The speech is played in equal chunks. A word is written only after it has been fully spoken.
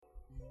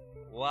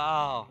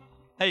Wow.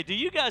 Hey, do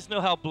you guys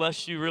know how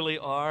blessed you really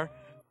are?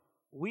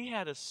 We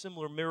had a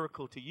similar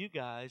miracle to you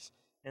guys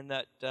in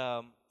that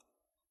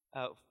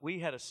we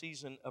had a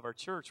season of our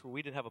church where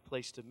we didn't have a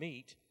place to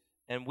meet,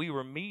 and we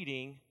were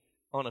meeting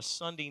on a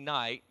Sunday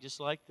night, just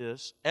like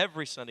this,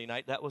 every Sunday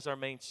night. That was our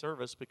main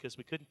service because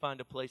we couldn't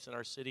find a place in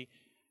our city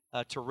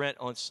to rent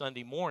on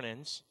Sunday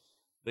mornings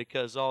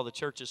because all the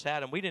churches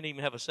had them. We didn't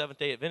even have a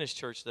Seventh-day Adventist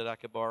church that I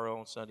could borrow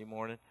on Sunday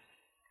morning.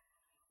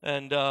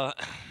 And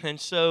and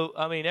so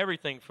I mean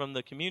everything from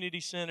the community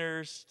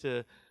centers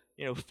to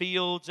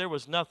fields. There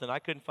was nothing. I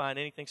couldn't find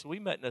anything. So we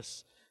met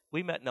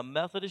in a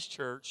Methodist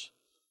church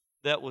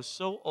that was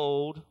so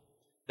old.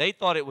 They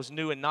thought it was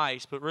new and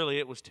nice, but really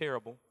it was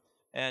terrible.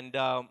 And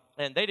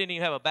they didn't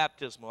even have a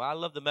baptismal. I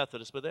love the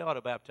Methodists, but they ought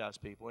to baptize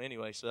people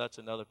anyway. So that's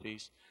another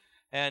piece.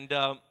 And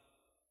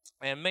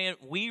and man,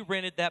 we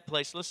rented that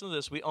place. Listen to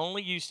this. We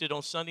only used it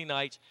on Sunday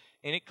nights,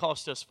 and it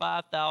cost us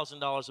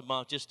 $5,000 a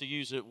month just to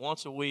use it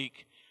once a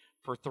week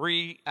for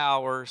 3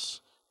 hours.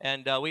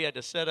 And we had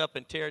to set up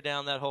and tear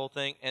down that whole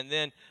thing. And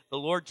then the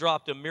Lord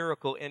dropped a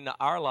miracle into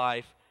our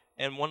life.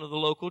 And one of the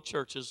local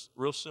churches,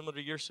 real similar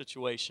to your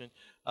situation,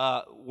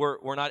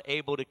 were not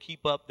able to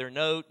keep up their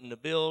note and the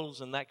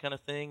bills and that kind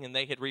of thing. And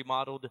they had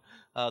remodeled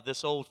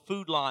this old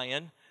Food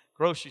Lion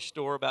grocery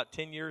store about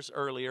 10 years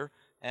earlier.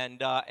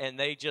 And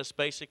they just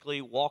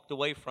basically walked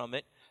away from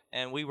it,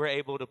 and we were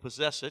able to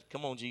possess it.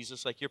 Come on,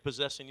 Jesus, like you're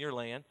possessing your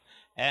land.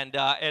 And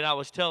I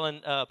was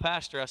telling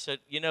Pastor, I said,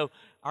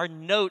 our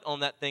note on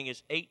that thing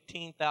is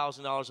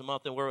 $18,000 a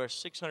month, and we're a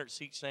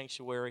 600-seat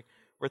sanctuary.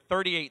 We're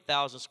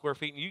 38,000 square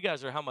feet, and you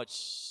guys are how much?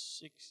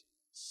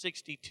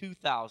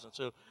 62,000.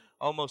 So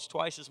almost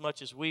twice as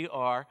much as we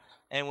are.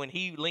 And when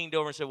he leaned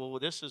over and said, well,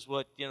 this is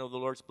what, the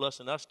Lord's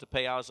blessing us to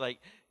pay, I was like,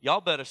 y'all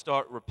better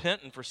start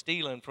repenting for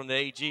stealing from the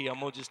AG. I'm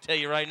going to just tell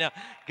you right now,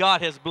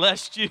 God has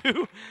blessed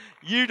you.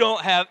 You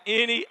don't have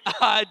any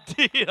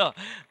idea.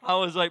 I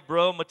was like,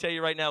 bro, I'm going to tell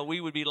you right now, we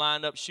would be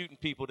lined up shooting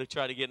people to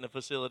try to get in a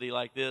facility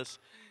like this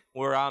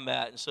where I'm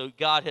at. And so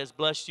God has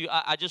blessed you.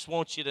 I just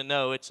want you to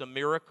know it's a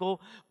miracle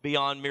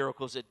beyond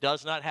miracles. It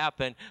does not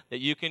happen that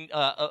you can,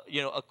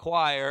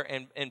 acquire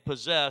and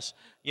possess,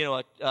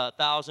 a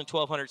 1,000,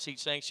 1,200 seat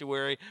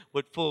sanctuary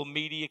with full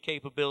media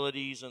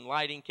capabilities and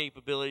lighting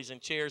capabilities and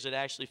chairs that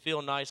actually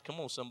feel nice. Come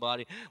on,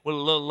 somebody. With a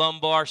little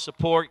lumbar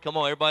support. Come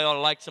on, everybody ought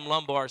to like some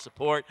lumbar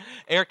support.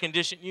 Air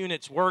conditioned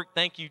units work.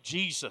 Thank you,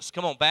 Jesus.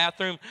 Come on,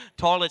 bathroom,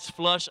 toilets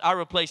flush. I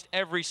replaced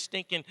every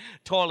stinking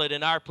toilet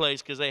in our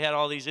place because they had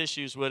all these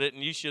issues with it,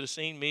 and you should have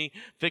seen me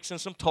fixing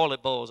some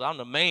toilet bowls. I'm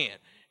the man.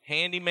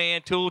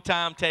 Handyman,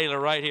 tool-time Taylor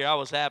right here. I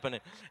was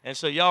happening. And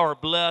so y'all are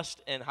blessed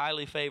and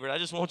highly favored. I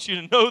just want you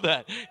to know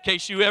that. In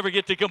case you ever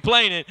get to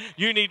complaining,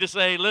 you need to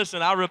say,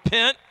 listen, I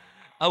repent.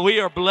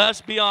 We are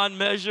blessed beyond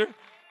measure.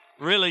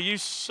 Really, you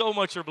so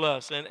much are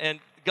blessed.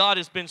 And God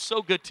has been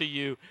so good to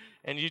you.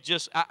 And you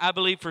just, I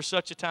believe for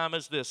such a time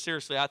as this,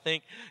 seriously, I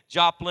think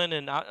Joplin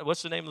and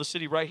what's the name of the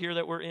city right here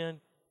that we're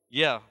in?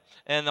 Yeah.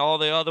 And all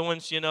the other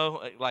ones,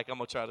 like I'm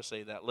going to try to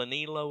say that.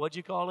 Lanilo, what'd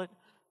you call it?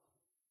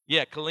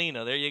 Yeah,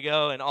 Kalina, there you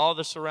go. And all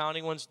the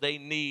surrounding ones, they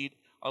need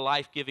a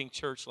life-giving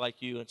church like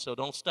you. And so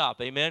don't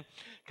stop, amen?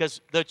 Because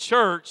the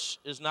church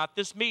is not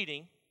this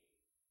meeting.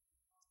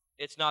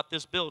 It's not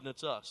this building,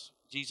 it's us.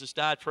 Jesus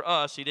died for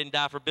us. He didn't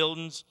die for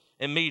buildings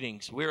and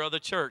meetings. We're the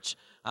church.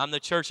 I'm the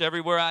church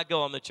everywhere I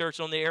go. I'm the church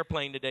on the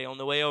airplane today on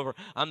the way over.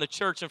 I'm the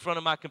church in front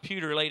of my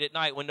computer late at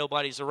night when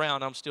nobody's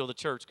around. I'm still the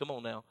church. Come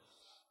on now.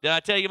 Did I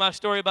tell you my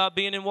story about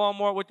being in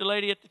Walmart with the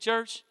lady at the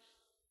church?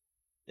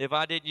 If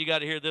I didn't, you got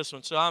to hear this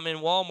one. So I'm in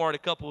Walmart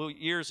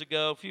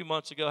a few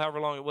months ago, however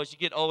long it was. You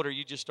get older,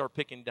 you just start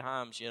picking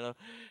dimes,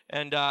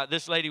 And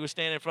this lady was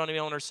standing in front of me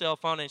on her cell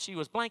phone, and she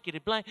was blankety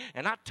blank.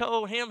 And I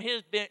told him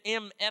his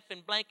MF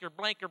and blanker.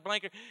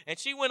 And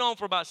she went on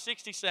for about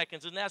 60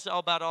 seconds, and that's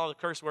about all the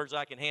curse words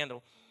I can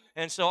handle.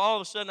 And so all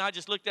of a sudden, I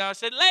just looked out and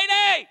said,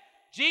 lady,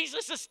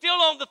 Jesus is still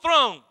on the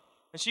throne.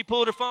 And she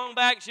pulled her phone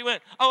back. She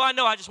went, oh, I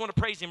know. I just want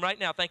to praise him right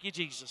now. Thank you,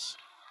 Jesus.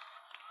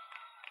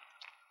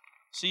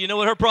 So you know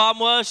what her problem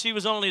was? She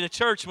was only the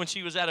church when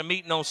she was at a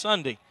meeting on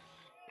Sunday.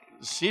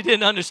 She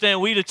didn't understand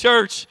we the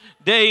church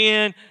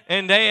day in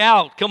and day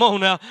out. Come on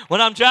now. When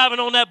I'm driving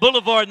on that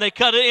boulevard and they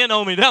cut it in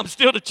on me, I'm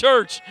still the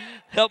church.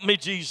 Help me,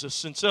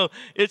 Jesus. And so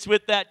it's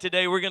with that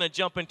today. We're going to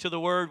jump into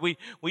the Word.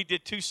 We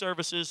did 2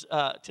 services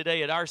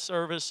today at our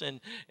service and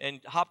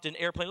hopped in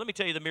airplane. Let me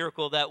tell you the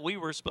miracle of that. We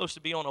were supposed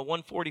to be on a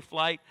 140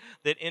 flight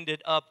that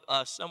ended up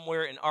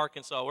somewhere in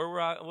Arkansas. Where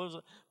were I? What was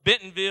it?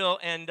 Bentonville.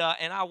 And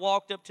I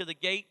walked up to the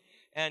gate.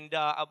 And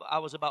I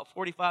was about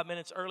 45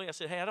 minutes early. I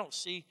said, hey, I don't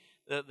see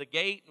the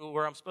gate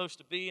where I'm supposed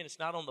to be, and it's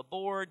not on the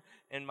board.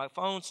 And my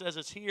phone says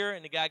it's here.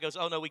 And the guy goes,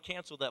 oh, no, we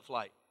canceled that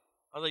flight.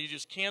 I was like, you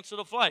just canceled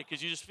a flight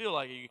because you just feel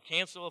like it. You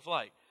cancel a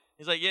flight.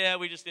 He's like, yeah,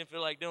 we just didn't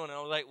feel like doing it. I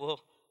was like, well,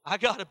 I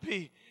got to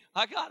be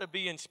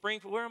in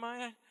Springfield. Where am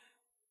I at?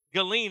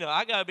 Galena.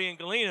 I got to be in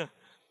Galena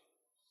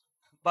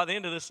by the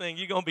end of this thing,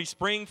 you're gonna be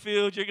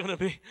Springfield, you're gonna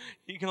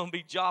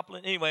be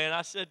Joplin. Anyway, and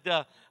I said,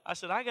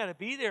 I gotta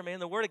be there, man.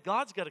 The word of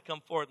God's gotta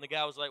come forth. And the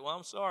guy was like, well,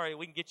 I'm sorry,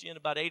 we can get you in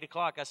about 8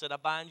 o'clock. I said, I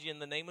bind you in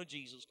the name of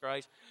Jesus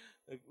Christ.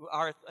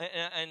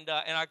 And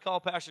I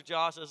called Pastor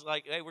Josh. I was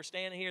like, hey, we're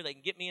standing here. They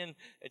can get me in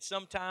at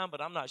some time,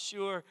 but I'm not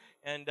sure.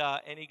 And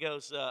he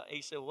goes,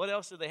 he said, what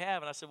else do they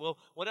have? And I said, well,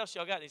 what else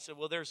y'all got? And he said,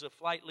 well, there's a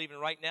flight leaving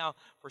right now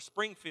for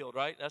Springfield,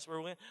 right? That's where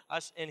we went.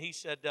 And he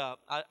said,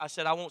 I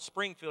said, I want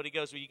Springfield. He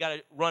goes, well, you got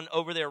to run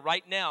over there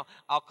right now.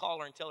 I'll call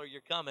her and tell her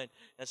you're coming.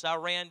 And so I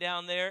ran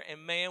down there,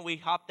 and man, we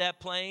hopped that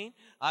plane.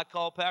 I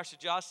called Pastor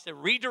Josh, said,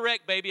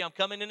 redirect, baby. I'm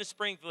coming into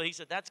Springfield. He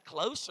said, that's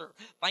closer.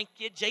 Thank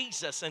you,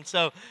 Jesus. And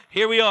so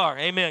here we are.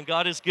 Amen.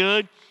 God is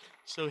good.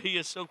 So he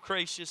is so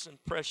gracious and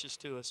precious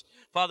to us.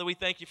 Father, we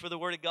thank you for the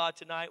word of God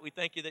tonight. We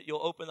thank you that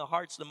you'll open the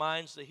hearts, the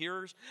minds, the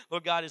hearers,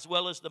 Lord God, as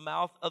well as the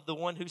mouth of the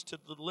one who's to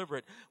deliver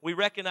it. We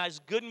recognize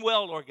good and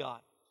well, Lord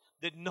God,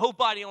 that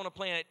nobody on the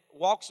planet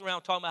walks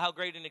around talking about how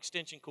great an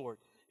extension cord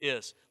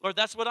is. Lord,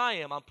 that's what I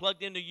am. I'm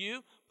plugged into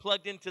you,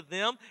 plugged into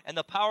them, and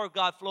the power of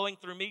God flowing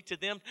through me to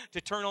them to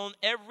turn on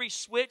every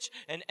switch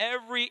and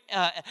every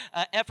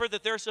effort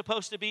that they're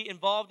supposed to be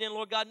involved in,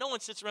 Lord God. No one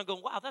sits around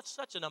going, wow, that's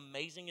such an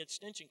amazing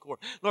extension cord.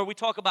 Lord, we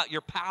talk about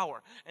your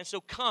power. And so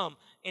come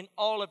in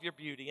all of your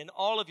beauty and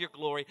all of your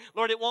glory.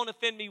 Lord, it won't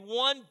offend me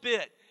one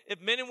bit if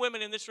men and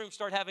women in this room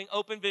start having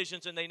open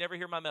visions and they never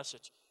hear my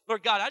message.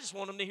 Lord God, I just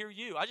want them to hear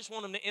you. I just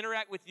want them to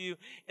interact with you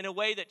in a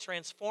way that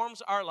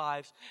transforms our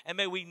lives, and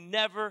may we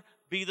never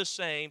be the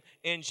same.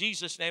 In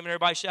Jesus' name, and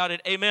everybody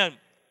shouted, amen.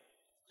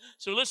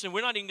 So listen,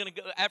 we're not even going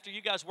to go, after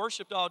you guys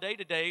worshiped all day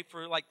today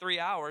for like 3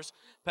 hours,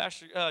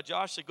 Pastor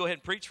Josh said, go ahead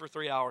and preach for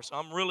 3 hours. So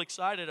I'm real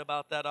excited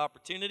about that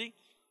opportunity.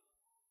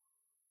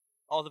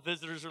 All the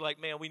visitors are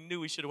like, man, we knew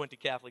we should have went to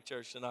Catholic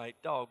church tonight.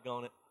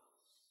 Doggone it.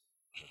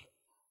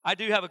 I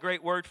do have a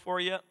great word for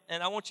you,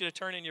 and I want you to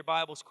turn in your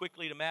Bibles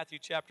quickly to Matthew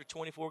chapter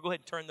 24. Go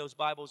ahead and turn those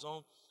Bibles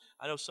on.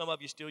 I know some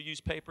of you still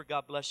use paper.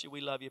 God bless you. We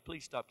love you.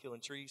 Please stop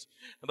killing trees.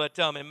 But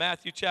in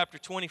Matthew chapter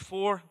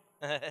 24,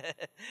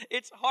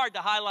 it's hard to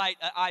highlight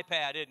an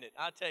iPad, isn't it?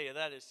 I tell you,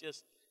 that is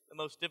just the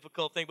most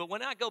difficult thing. But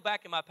when I go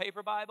back in my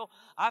paper Bible,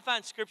 I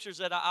find scriptures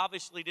that I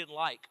obviously didn't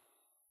like.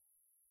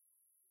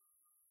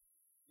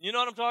 You know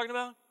what I'm talking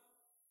about?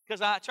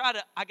 Because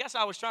I guess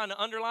I was trying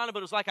to underline it, but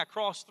it was like I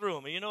crossed through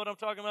them. You know what I'm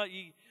talking about?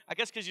 I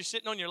guess because you're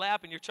sitting on your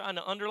lap and you're trying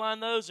to underline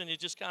those, and you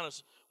just kind of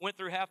went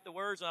through half the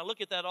words. And I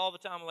look at that all the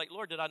time. I'm like,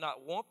 Lord, did I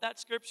not want that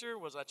scripture?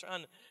 Was I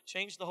trying to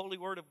change the holy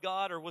word of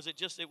God, or was it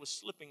just it was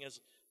slipping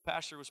as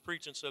Pastor was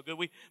preaching so good?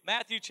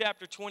 Matthew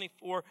chapter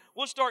 24.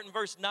 We'll start in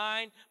verse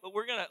 9, but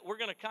we're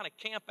gonna kind of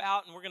camp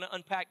out, and we're gonna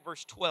unpack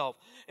verse 12.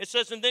 It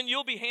says, and then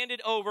you'll be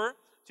handed over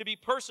to be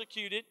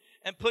persecuted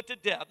and put to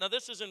death. Now,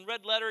 this is in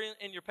red letter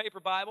in your paper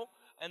Bible.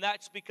 And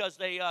that's because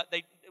not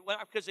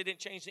because they didn't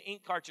change the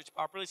ink cartridge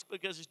properly. It's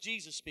because it's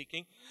Jesus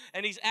speaking.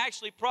 And he's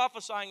actually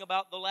prophesying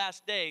about the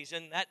last days.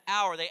 And that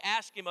hour, they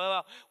ask him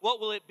about what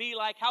will it be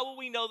like? How will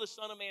we know the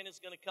Son of Man is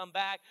going to come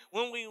back?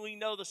 When will we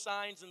know the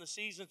signs and the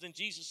seasons? And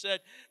Jesus said,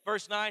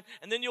 verse 9,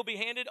 and then you'll be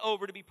handed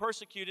over to be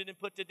persecuted and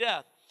put to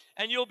death.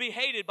 And you'll be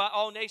hated by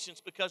all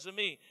nations because of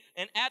me.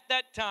 And at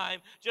that time,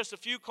 just a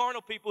few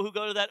carnal people who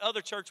go to that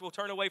other church will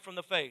turn away from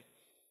the faith.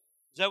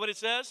 Is that what it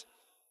says?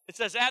 It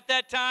says, at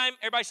that time,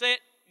 everybody say it,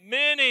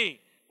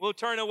 many will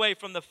turn away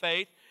from the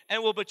faith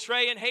and will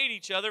betray and hate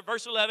each other.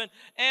 Verse 11,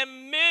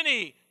 and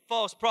many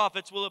false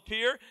prophets will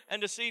appear and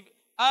deceive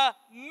a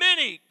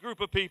many group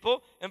of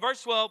people. And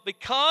verse 12,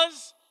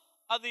 because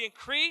of the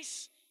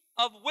increase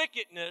of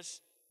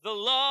wickedness, the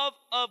love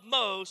of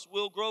most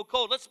will grow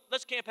cold.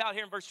 Let's camp out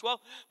here in verse 12.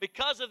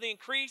 Because of the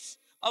increase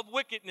of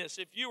wickedness.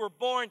 If you were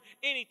born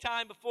any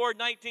time before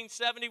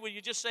 1970, will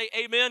you just say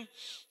amen?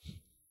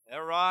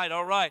 All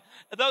right.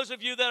 Those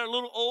of you that are a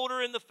little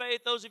older in the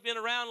faith, those who've been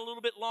around a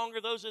little bit longer,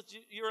 those that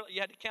you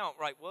had to count,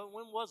 right? Well,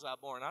 when was I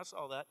born? I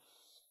saw that.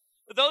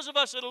 But those of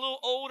us that are a little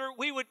older,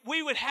 we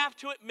would have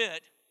to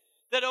admit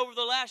that over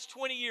the last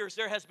 20 years,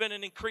 there has been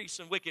an increase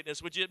in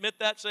wickedness. Would you admit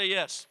that? Say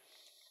yes.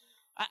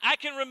 I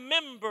can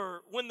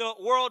remember when the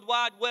World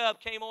Wide Web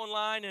came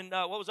online, and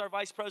what was our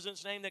vice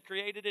president's name that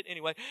created it?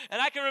 Anyway,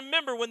 and I can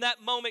remember when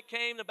that moment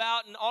came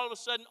about, and all of a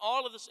sudden,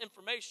 all of this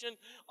information,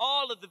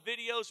 all of the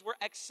videos were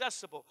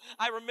accessible.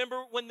 I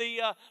remember when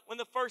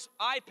the first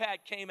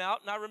iPad came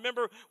out, and I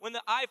remember when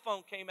the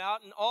iPhone came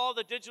out, and all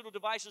the digital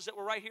devices that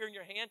were right here in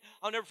your hand.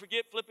 I'll never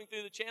forget flipping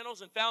through the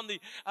channels and found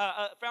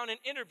an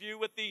interview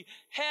with the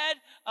head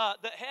of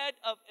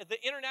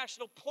the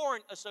International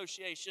Porn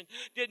Association.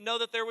 Didn't know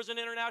that there was an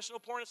International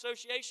Porn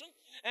Association,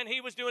 and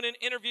he was doing an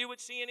interview with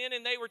CNN,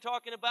 and they were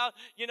talking about,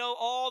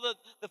 all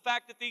the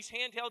fact that these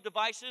handheld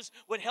devices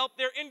would help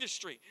their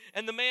industry.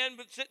 And the man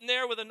was sitting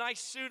there with a nice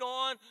suit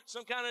on,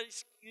 some kind of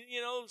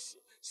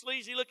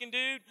sleazy looking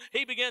dude,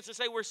 he begins to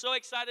say, we're so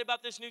excited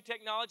about this new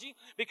technology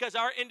because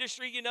our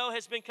industry,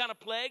 has been kind of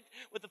plagued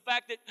with the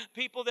fact that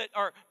people that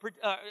are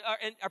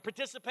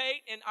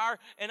participate in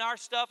our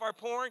stuff, our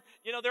porn,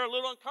 they're a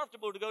little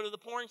uncomfortable to go to the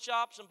porn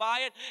shops and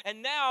buy it.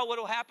 And now what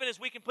will happen is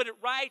we can put it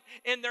right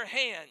in their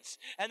hands,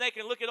 and they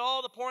can look at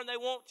all the porn they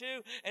want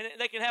to, and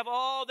they can have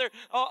all their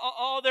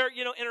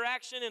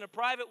interaction in a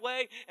private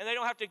way, and they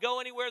don't have to go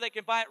anywhere. They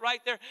can buy it right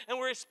there. And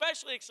we're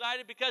especially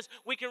excited because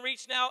we can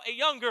reach now a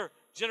younger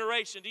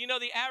generation. Do you know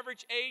the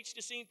average age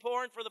to see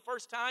porn for the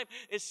first time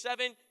is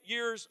 7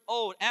 years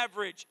old?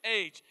 Average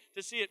age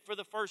to see it for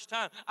the first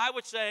time. I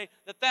would say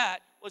that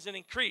was an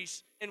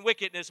increase in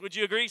wickedness. Would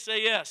you agree?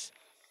 Say yes.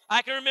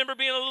 I can remember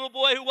being a little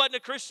boy who wasn't a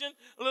Christian,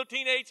 a little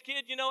teenage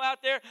kid,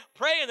 out there,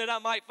 praying that I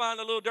might find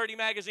a little dirty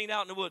magazine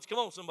out in the woods. Come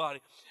on,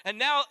 somebody. And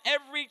now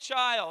every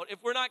child,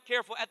 if we're not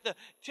careful, at the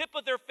tip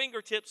of their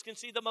fingertips can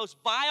see the most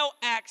vile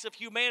acts of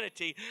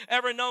humanity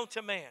ever known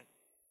to man.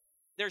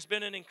 There's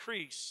been an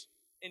increase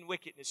in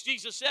wickedness.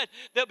 Jesus said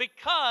that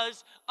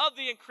because of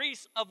the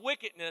increase of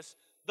wickedness,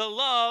 the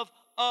love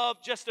of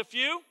just a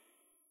few,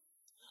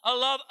 a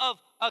love of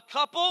a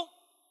couple,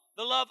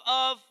 the love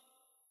of,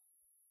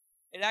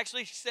 it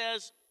actually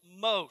says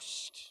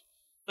most.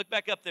 Look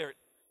back up there.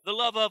 The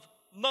love of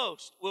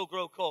most will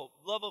grow cold.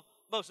 Love of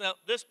most. Now,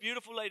 this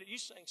beautiful lady, you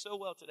sang so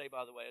well today,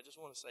 by the way. I just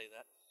want to say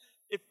that.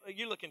 If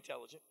you look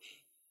intelligent.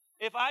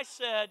 If I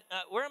said,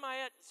 where am I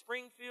at?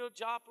 Springfield,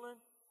 Joplin?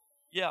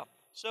 Yeah.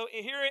 So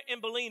here in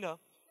Ballina,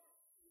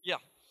 yeah.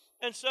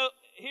 And so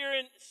here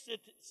in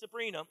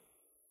Sabrina,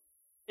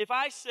 if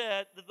I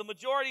said that the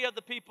majority of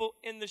the people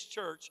in this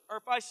church, or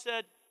if I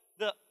said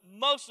that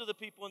most of the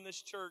people in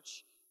this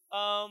church,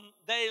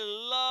 they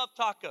love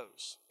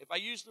tacos. If I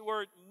use the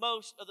word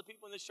most of the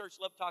people in this church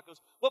love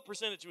tacos, what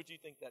percentage would you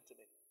think that to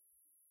be?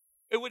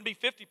 It wouldn't be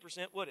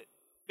 50%, would it?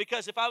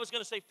 Because if I was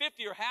going to say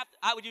 50 or half,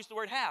 I would use the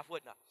word half,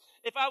 wouldn't I?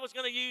 If I was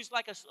going to use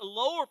like a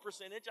lower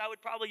percentage, I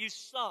would probably use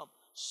some.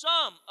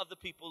 Some of the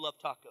people love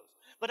tacos.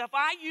 But if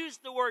I use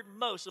the word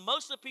most, and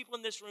most of the people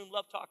in this room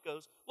love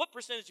tacos, what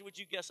percentage would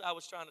you guess I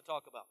was trying to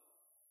talk about?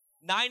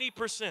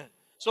 90%.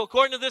 So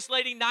according to this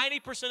lady,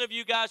 90% of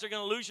you guys are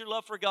going to lose your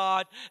love for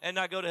God and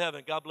not go to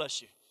heaven. God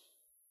bless you.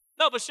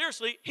 No, but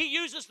seriously, he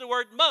uses the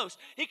word most.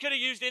 He could have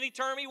used any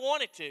term he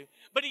wanted to,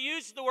 but he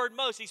uses the word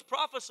most. He's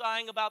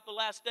prophesying about the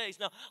last days.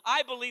 Now,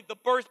 I believe the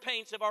birth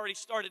pains have already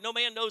started. No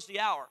man knows the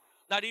hour.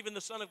 Not even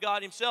the Son of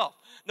God himself.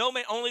 No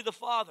man, only the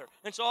Father.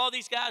 And so all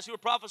these guys who are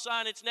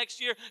prophesying it's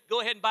next year,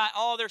 go ahead and buy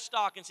all their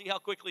stock and see how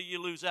quickly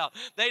you lose out.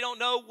 They don't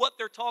know what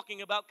they're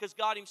talking about because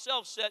God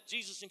himself said,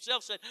 Jesus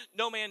himself said,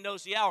 no man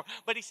knows the hour.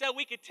 But he said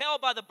we could tell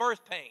by the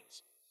birth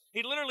pains.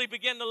 He literally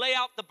began to lay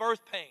out the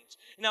birth pains.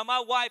 Now,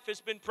 my wife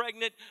has been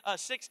pregnant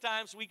 6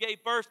 times. We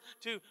gave birth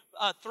to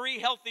 3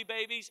 healthy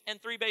babies,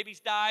 and 3 babies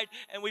died,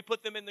 and we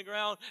put them in the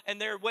ground, and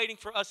they're waiting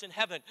for us in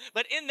heaven.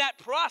 But in that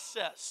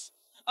process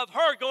of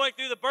her going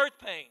through the birth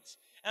pains,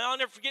 and I'll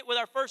never forget with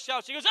our first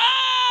child, she goes,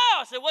 oh!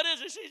 I said, what is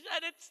it? She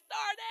said, it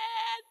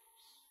started.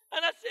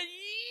 And I said,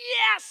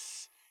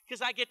 yes!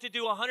 Because I get to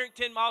do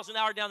 110 miles an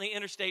hour down the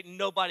interstate, and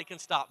nobody can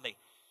stop me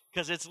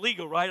because it's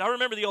legal, right? I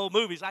remember the old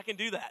movies. I can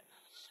do that.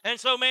 And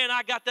so, man,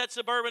 I got that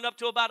Suburban up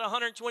to about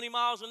 120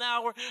 miles an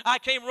hour. I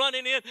came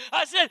running in.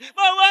 I said,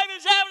 my wife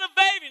is having a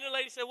baby. And the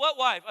lady said, what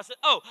wife? I said,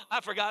 oh, I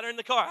forgot her in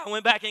the car. I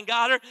went back and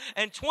got her.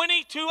 And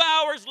 22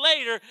 hours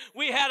later,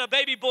 we had a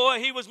baby boy.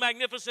 He was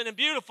magnificent and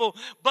beautiful.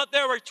 But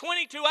there were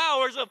 22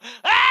 hours of,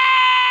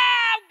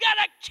 I'm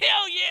going to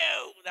kill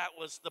you. That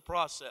was the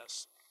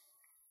process.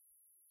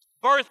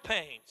 Birth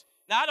pains.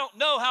 Now, I don't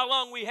know how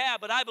long we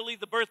have, but I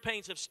believe the birth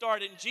pains have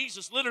started. And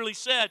Jesus literally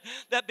said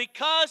that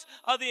because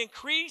of the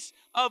increase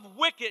of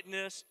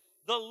wickedness,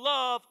 the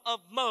love of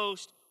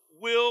most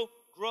will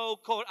grow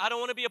cold. I don't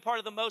want to be a part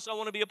of the most. I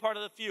want to be a part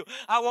of the few.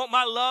 I want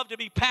my love to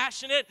be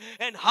passionate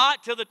and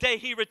hot till the day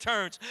he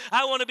returns.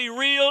 I want to be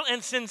real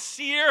and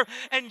sincere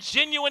and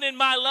genuine in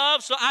my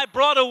love. So I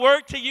brought a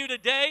word to you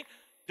today.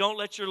 Don't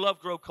let your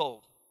love grow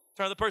cold.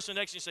 Turn to the person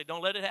next to you and say,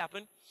 don't let it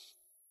happen.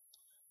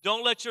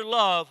 Don't let your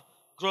love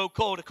grow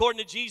cold.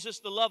 According to Jesus,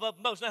 the love of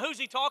most. Now, who's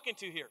he talking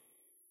to here?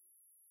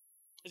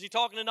 Is he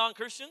talking to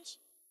non-Christians?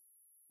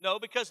 No,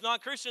 because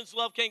non-Christians'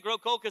 love can't grow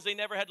cold because they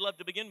never had love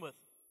to begin with.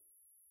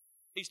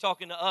 He's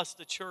talking to us,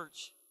 the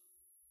church.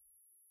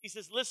 He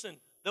says, listen,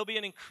 there'll be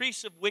an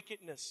increase of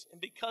wickedness.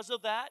 And because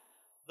of that,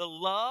 the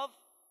love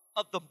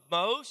of the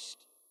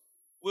most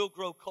will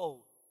grow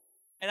cold.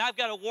 And I've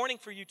got a warning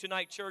for you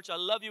tonight, church. I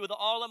love you with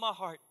all of my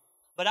heart.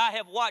 But I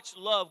have watched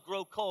love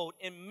grow cold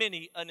in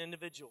many an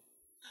individual.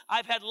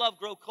 I've had love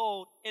grow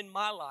cold in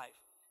my life.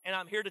 And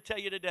I'm here to tell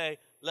you today,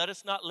 let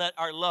us not let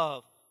our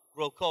love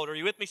grow cold. Are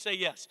you with me? Say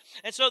yes.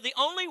 And so the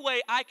only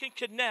way I can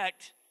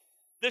connect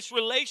this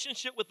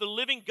relationship with the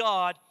living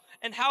God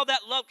and how that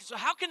love, so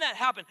how can that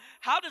happen?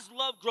 How does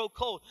love grow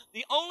cold?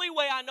 The only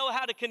way I know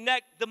how to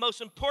connect the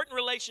most important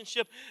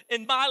relationship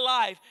in my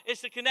life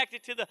is to connect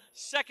it to the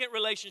second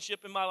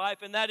relationship in my life,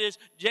 and that is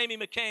Jamie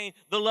McCain,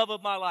 the love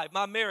of my life,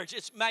 my marriage.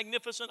 It's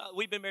magnificent.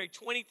 We've been married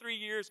 23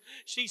 years.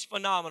 She's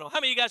phenomenal. How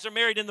many of you guys are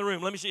married in the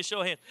room? Let me see a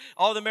show of hands.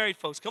 All the married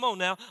folks, come on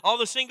now. All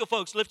the single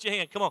folks, lift your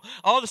hand. Come on.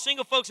 All the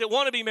single folks that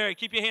want to be married,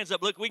 keep your hands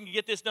up. Look, we can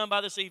get this done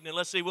by this evening.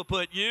 Let's see. We'll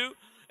put you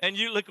and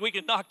you. Look, we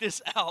can knock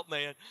this out,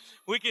 man.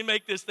 We can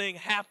make this thing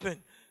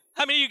happen.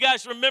 How many of you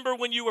guys remember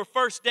when you were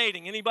first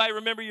dating? Anybody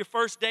remember your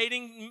first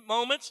dating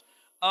moments?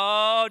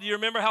 Oh, do you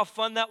remember how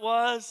fun that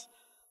was?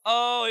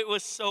 Oh, it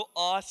was so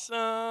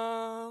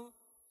awesome.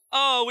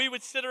 Oh, we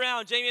would sit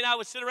around. Jamie and I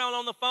would sit around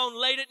on the phone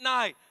late at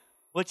night.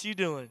 What you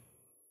doing?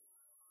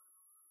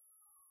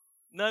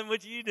 Nothing.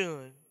 What you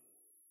doing?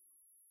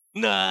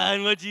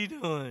 None. What you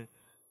doing?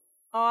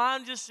 Oh,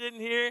 I'm just sitting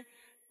here.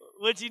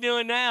 What you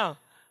doing now?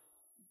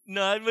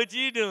 None. What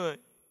you doing?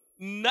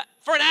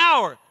 For an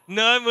hour.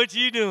 None. What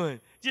you doing?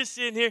 Just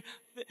sitting here.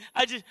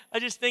 I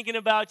just thinking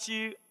about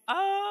you.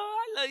 Oh,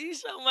 I love you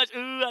so much.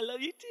 Ooh, I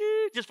love you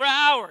too. Just for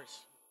hours.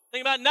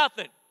 Think about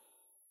nothing.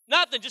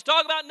 Nothing. Just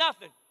talk about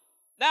nothing.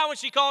 Now when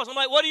she calls, I'm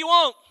like, what do you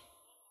want?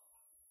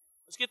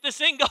 Let's get this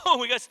thing going.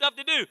 We got stuff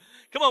to do.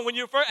 Come on, when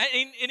you're first,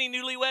 any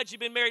newlyweds,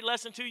 you've been married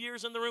less than 2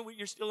 years in the room,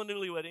 you're still a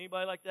newlywed.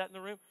 Anybody like that in the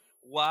room?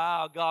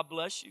 Wow, God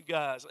bless you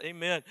guys.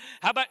 Amen.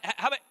 How about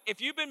if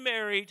you've been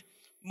married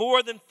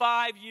more than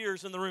 5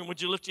 years in the room,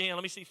 would you lift your hand?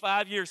 Let me see,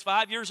 5 years.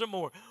 5 years or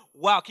more.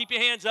 Wow, keep your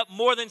hands up.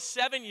 More than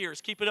 7 years,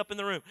 keep it up in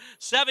the room.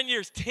 7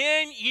 years,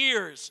 10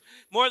 years.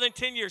 More than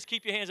 10 years,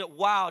 keep your hands up.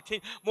 Wow,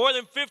 more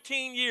than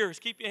 15 years,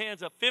 keep your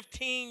hands up.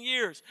 15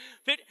 years.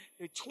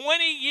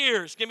 20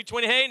 years, give me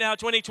 20. Hey, now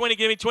 20,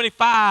 give me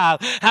 25.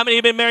 How many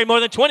have been married more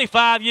than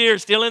 25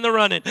 years, still in the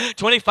running?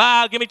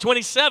 25, give me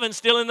 27,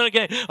 still in the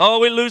game. Oh,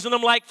 we're losing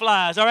them like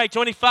flies. All right,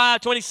 25,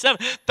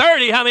 27,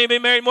 30. How many have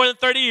been married more than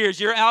 30 years?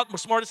 You're out,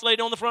 smartest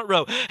lady on the front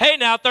row. Hey,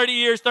 now 30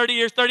 years,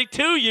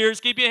 32 years,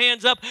 keep your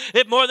hands up.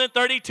 If more than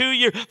 32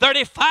 years,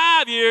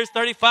 35 years,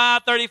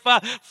 35,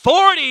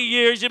 40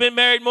 years, you've been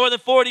married more than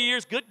 40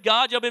 years. Good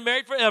God, you've been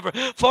married forever.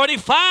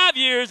 45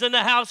 years in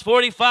the house,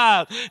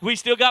 45. We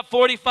still got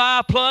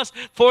 45 plus,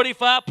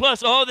 45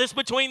 plus. Oh, this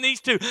between these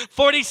two.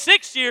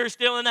 46 years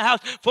still in the house,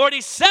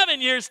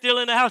 47 years still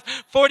in the house,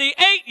 48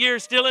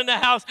 years still in the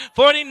house,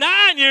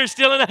 49 years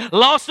still in the house.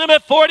 Lost them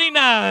at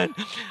 49.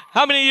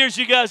 How many years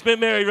you guys been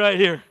married right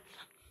here?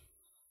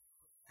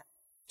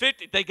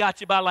 50. They got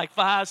you by like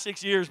 5,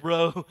 6 years,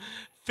 bro.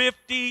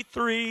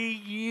 53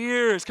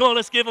 years. Come on,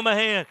 let's give them a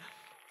hand.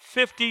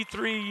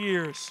 53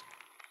 years.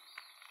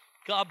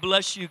 God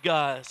bless you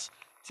guys.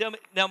 Tell me,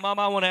 now,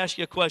 Mama, I want to ask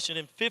you a question.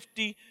 In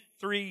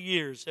 53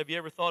 years, have you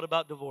ever thought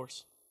about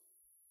divorce?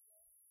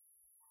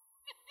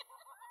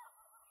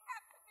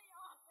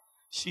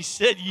 She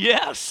said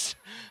yes.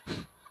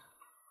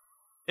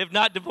 If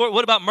not divorce,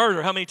 what about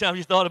murder? How many times have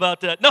you thought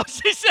about that? No,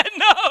 she said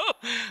no.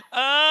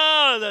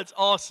 Oh, that's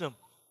awesome.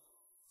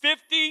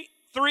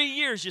 53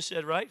 years, you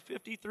said, right?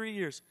 53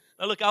 years.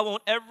 Now, look, I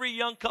want every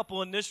young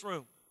couple in this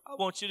room, I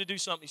want you to do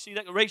something. You see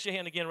that? Raise your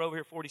hand again right over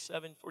here,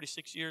 47,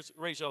 46 years.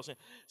 Raise your hand.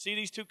 See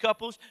these two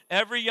couples?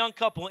 Every young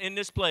couple in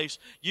this place,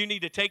 you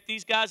need to take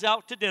these guys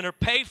out to dinner,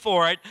 pay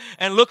for it,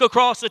 and look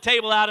across the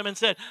table at them and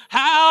say,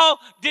 how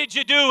did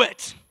you do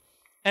it?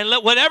 And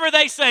let whatever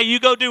they say, you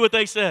go do what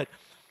they said.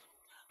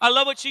 I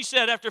love what she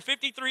said. After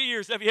 53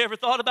 years, have you ever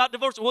thought about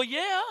divorce? Well,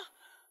 yeah.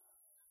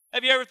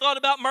 Have you ever thought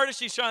about murder?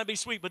 She's trying to be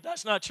sweet, but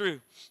that's not true.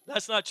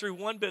 That's not true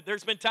one bit.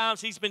 There's been times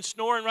he's been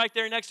snoring right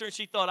there next to her, and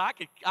she thought, I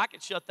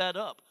could shut that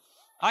up.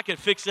 I could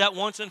fix that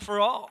once and for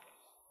all.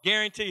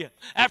 Guarantee you.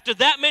 After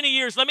that many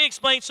years, let me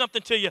explain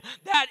something to you.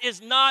 That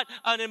is not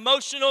an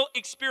emotional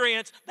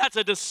experience. That's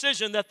a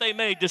decision that they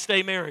made to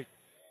stay married.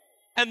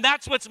 And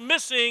that's what's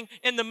missing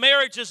in the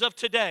marriages of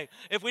today.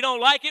 If we don't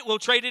like it, we'll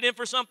trade it in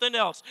for something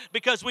else.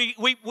 Because we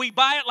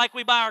buy it like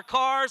we buy our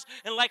cars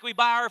and like we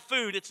buy our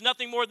food. It's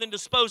nothing more than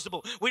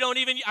disposable.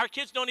 Our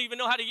kids don't even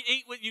know how to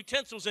eat with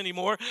utensils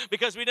anymore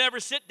because we never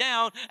sit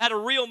down at a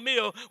real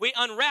meal. We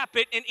unwrap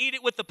it and eat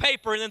it with the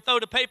paper and then throw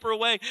the paper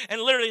away. And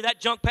literally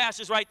that junk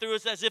passes right through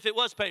us as if it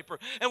was paper.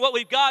 And what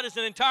we've got is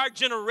an entire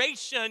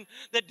generation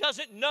that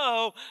doesn't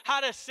know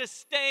how to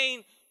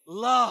sustain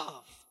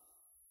love.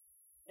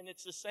 And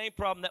it's the same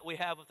problem that we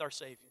have with our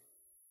Savior.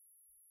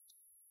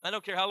 I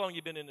don't care how long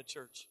you've been in the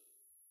church.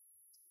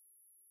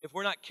 If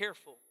we're not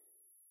careful,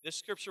 this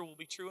scripture will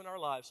be true in our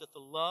lives, that the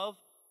love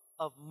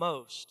of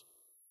most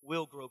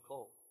will grow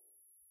cold.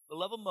 The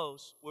love of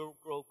most will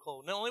grow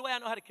cold. And the only way I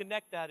know how to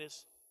connect that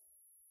is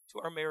to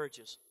our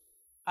marriages.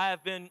 I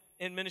have been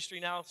in ministry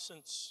now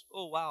since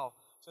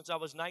I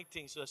was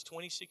 19, so that's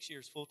 26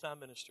 years full-time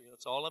ministry.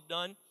 That's all I've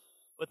done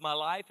with my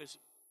life is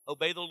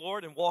obey the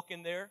Lord and walk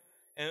in there.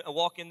 And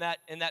walk in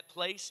that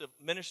place of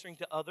ministering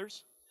to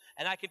others.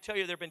 And I can tell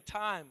you there have been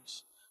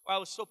times where I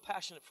was so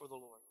passionate for the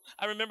Lord.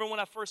 I remember when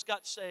I first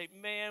got saved,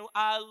 man,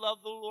 I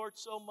love the Lord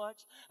so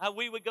much.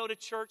 We would go to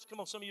church.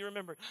 Come on, some of you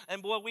remember.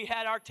 And boy, we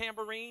had our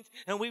tambourines,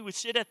 and we would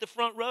sit at the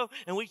front row,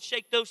 and we'd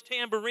shake those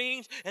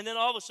tambourines, and then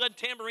all of a sudden,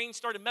 tambourines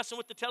started messing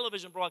with the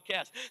television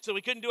broadcast, so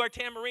we couldn't do our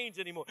tambourines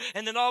anymore.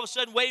 And then all of a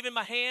sudden, waving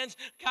my hands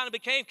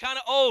became kind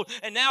of old.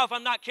 And now, if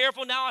I'm not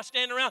careful, now I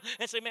stand around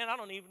and say, man, I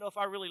don't even know if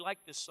I really like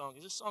this song.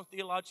 Is this song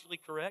theologically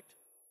correct?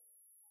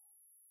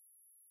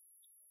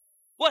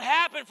 What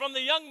happened from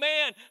the young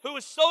man who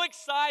was so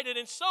excited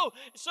and so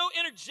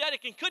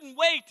energetic and couldn't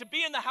wait to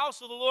be in the house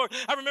of the Lord?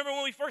 I remember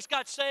when we first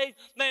got saved,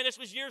 man, this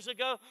was years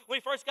ago. When we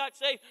first got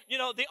saved, you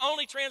know, the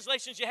only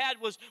translations you had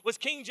was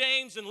King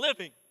James and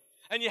Living.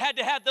 And you had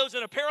to have those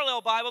in a parallel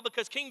Bible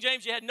because King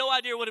James, you had no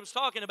idea what it was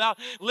talking about.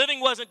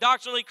 Living wasn't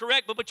doctrinally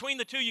correct, but between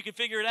the two, you could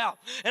figure it out.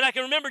 And I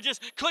can remember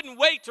just couldn't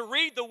wait to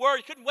read the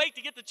Word, couldn't wait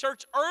to get to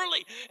church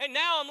early. And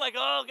now I'm like,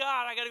 oh,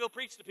 God, I got to go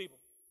preach to people.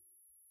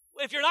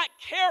 If you're not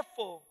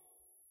careful,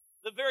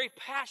 the very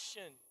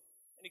passion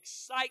and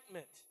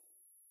excitement,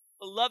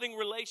 the loving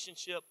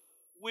relationship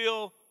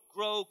will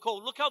grow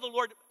cold. Look how the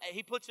Lord,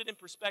 He puts it in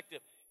perspective.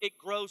 It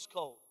grows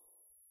cold.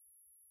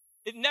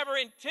 It never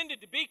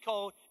intended to be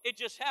cold. It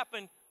just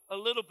happened a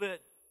little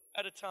bit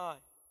at a time.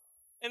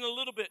 And a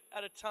little bit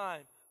at a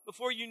time.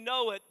 Before you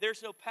know it,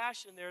 there's no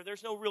passion there.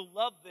 There's no real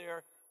love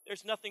there.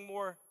 There's nothing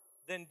more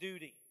than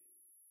duty.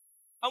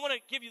 I want to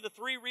give you the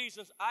 3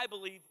 reasons I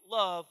believe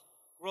love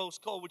grows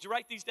cold. Would you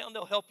write these down?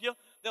 They'll help you.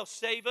 They'll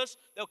save us.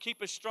 They'll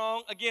keep us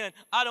strong. Again,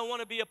 I don't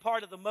want to be a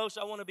part of the most.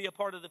 I want to be a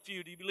part of the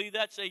few. Do you believe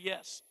that? Say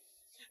yes.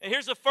 And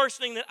here's the first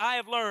thing that I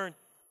have learned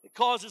that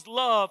causes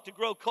love to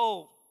grow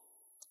cold.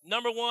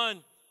 Number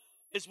 1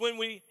 is when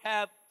we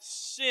have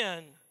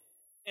sin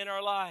in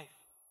our life.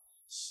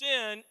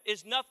 Sin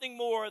is nothing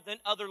more than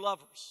other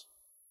lovers.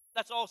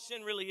 That's all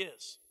sin really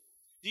is.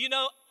 Do you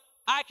know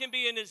I can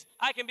be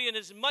in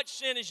as much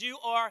sin as you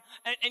are,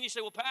 and you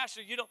say, well,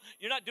 Pastor,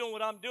 you're not doing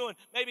what I'm doing.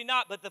 Maybe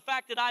not, but the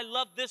fact that I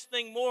love this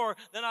thing more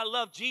than I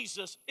love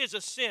Jesus is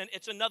a sin.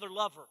 It's another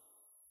lover.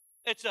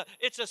 It's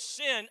a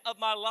sin of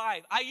my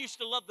life. I used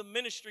to love the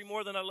ministry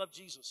more than I love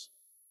Jesus.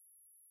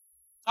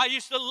 I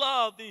used to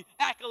love the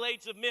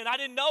accolades of men. I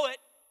didn't know it.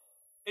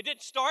 It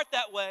didn't start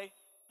that way.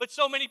 But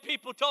so many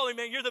people told me,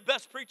 man, you're the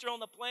best preacher on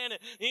the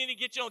planet. You need to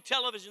get you on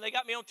television. They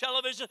got me on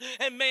television.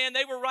 And, man,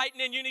 they were writing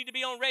in, you need to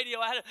be on radio.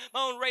 I had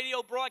my own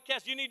radio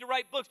broadcast. You need to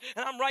write books.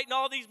 And I'm writing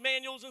all these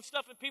manuals and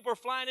stuff. And people are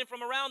flying in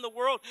from around the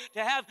world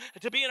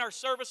to be in our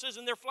services.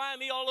 And they're flying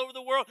me all over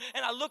the world.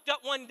 And I looked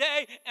up one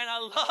day, and I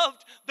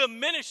loved the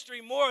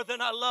ministry more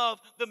than I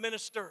loved the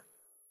minister.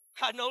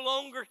 I no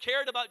longer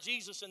cared about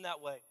Jesus in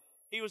that way.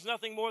 He was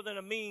nothing more than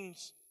a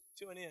means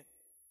to an end.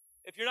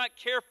 If you're not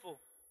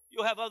careful,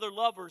 you'll have other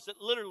lovers that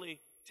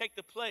literally take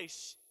the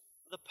place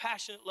of the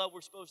passionate love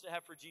we're supposed to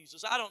have for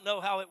Jesus. I don't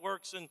know how it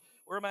works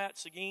where am I at,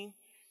 Seguin?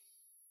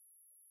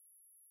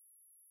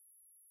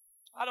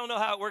 I don't know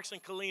how it works in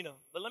Colina,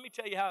 but let me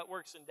tell you how it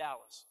works in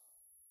Dallas,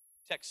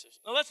 Texas.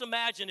 Now let's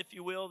imagine, if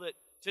you will, that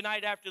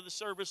tonight after the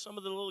service, some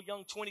of the little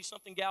young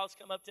 20-something gals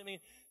come up to me,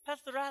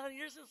 Pastor Riley,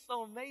 you're just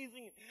so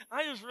amazing.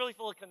 I just really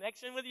feel a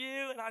connection with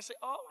you. And I say,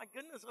 oh my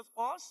goodness, that's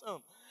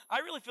awesome.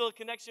 I really feel a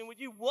connection with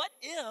you. What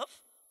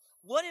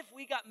if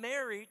we got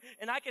married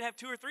and I could have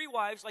 2 or 3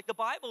 wives like the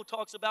Bible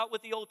talks about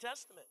with the Old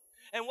Testament?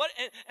 And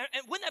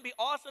wouldn't that be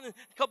awesome? And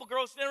a couple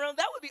girls standing around,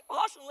 that would be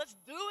awesome. Let's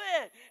do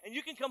it. And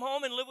you can come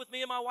home and live with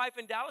me and my wife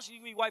in Dallas. You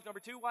can be wife number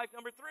 2, wife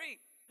number 3.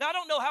 Now, I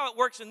don't know how it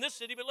works in this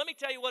city, but let me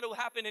tell you what will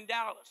happen in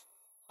Dallas.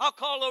 I'll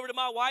call over to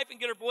my wife and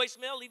get her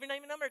voicemail. Leave your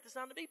name and number at the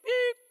sound of the beep.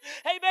 Beep.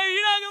 Hey, baby,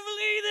 you're not going to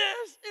believe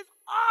this. It's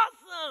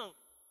awesome.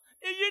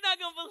 You're not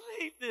going to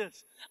believe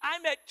this. I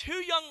met 2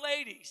 young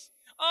ladies.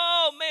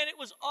 Oh, man, it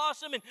was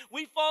awesome, and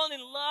we've fallen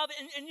in love,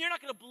 and you're not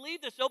going to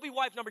believe this. They'll be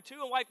wife number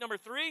 2 and wife number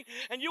 3,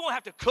 and you won't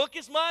have to cook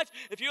as much.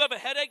 If you have a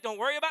headache, don't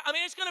worry about it. I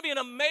mean, it's going to be an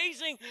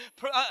amazing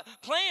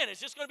plan. It's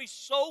just going to be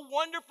so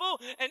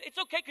wonderful, and it's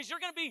okay because you're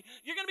going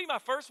to be my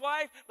first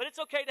wife, but it's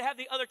okay to have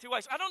the other 2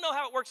 wives. I don't know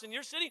how it works in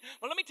your city,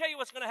 but let me tell you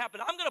what's going to happen.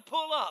 I'm going to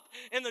pull up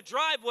in the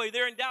driveway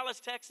there in Dallas,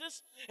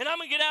 Texas, and I'm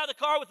going to get out of the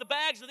car with the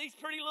bags of these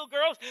pretty little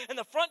girls, and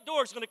the front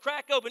door is going to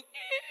crack open,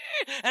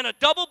 and a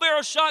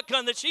double-barrel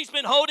shotgun that she's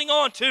been holding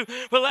on to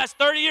for the last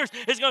 30 years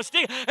is going to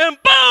stick, and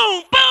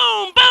boom,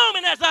 boom, boom,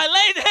 and as I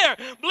lay there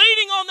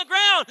bleeding on the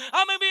ground,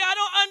 I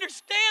don't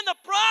understand the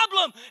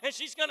problem, and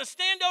she's going to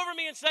stand over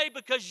me and say,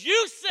 because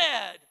you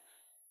said,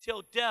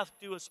 till death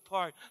do us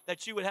part,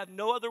 that you would have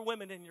no other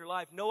women in your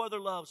life, no other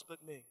loves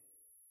but me.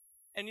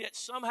 And yet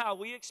somehow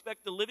we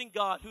expect the living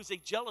God, who's a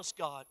jealous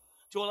God,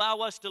 to allow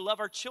us to love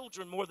our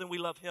children more than we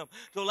love Him,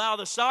 to allow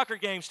the soccer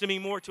games to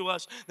mean more to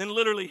us than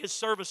literally His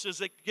services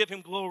that give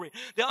Him glory,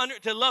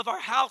 to love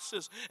our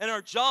houses and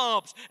our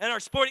jobs and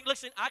our sporting.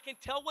 Listen, I can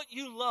tell what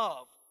you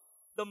love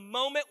the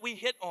moment we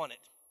hit on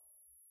it.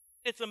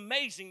 It's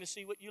amazing to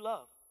see what you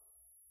love.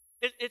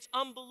 It's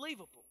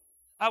unbelievable.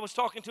 I was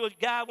talking to a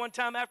guy one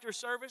time after a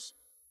service,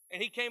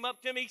 and he came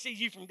up to me. He said,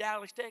 you from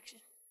Dallas,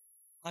 Texas?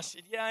 I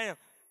said, yeah, I am.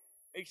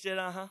 He said,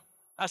 uh-huh.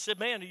 I said,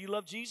 man, do you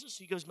love Jesus?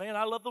 He goes, man,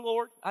 I love the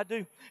Lord. I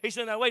do. He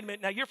said, now, wait a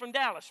minute. Now, you're from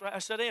Dallas, right? I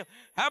said, I am.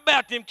 How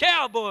about them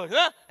Cowboys,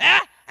 huh?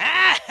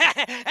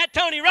 That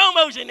Tony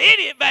Romo's an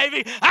idiot,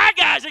 baby. Our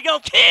guys are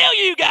going to kill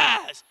you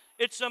guys.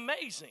 It's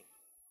amazing.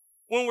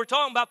 When we're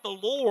talking about the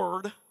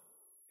Lord,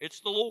 it's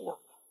the Lord.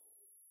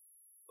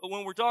 But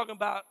when we're talking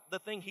about the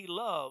thing he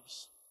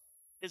loves,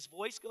 his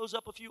voice goes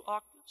up a few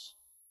octaves.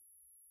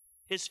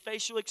 His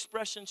facial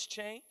expressions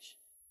change.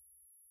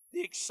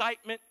 The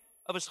excitement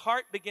of his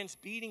heart begins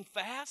beating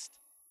fast.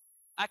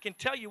 I can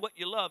tell you what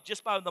you love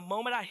just by the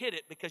moment I hit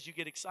it because you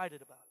get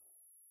excited about it.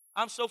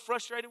 I'm so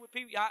frustrated with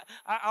people.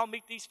 I'll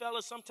meet these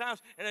fellas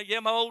sometimes, and yeah,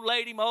 my old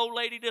lady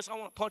this. I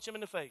want to punch him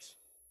in the face.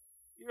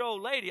 Your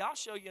old lady, I'll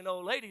show you an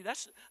old lady.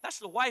 That's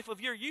the wife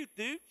of your youth,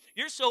 dude.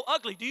 You're so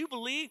ugly. Do you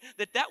believe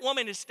that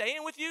woman is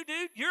staying with you,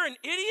 dude? You're an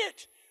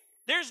idiot.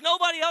 There's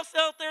nobody else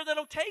out there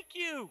that'll take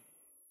you.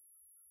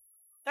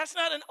 That's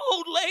not an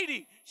old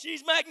lady.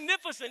 She's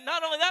magnificent.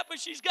 Not only that, but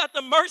she's got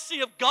the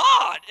mercy of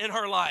God in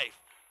her life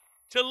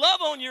to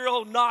love on your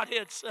old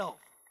knothead self.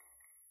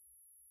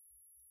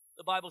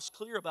 The Bible's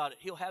clear about it.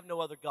 He'll have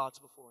no other gods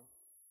before him.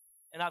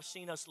 And I've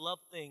seen us love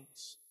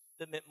things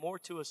that meant more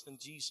to us than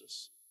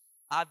Jesus.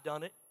 I've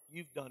done it.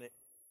 You've done it.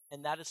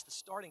 And that is the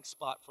starting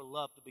spot for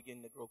love to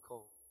begin to grow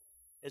cold.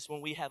 It's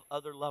when we have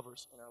other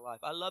lovers in our life.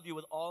 I love you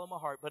with all of my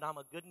heart, but I'm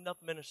a good enough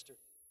minister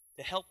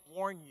to help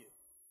warn you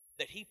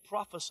that he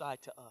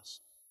prophesied to us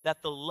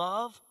that the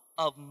love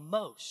of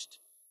most,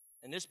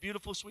 and this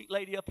beautiful sweet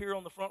lady up here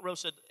on the front row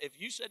said, if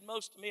you said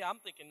most to me, I'm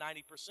thinking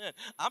 90%.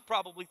 I'm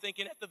probably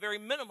thinking at the very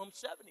minimum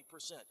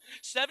 70%.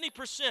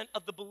 70%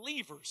 of the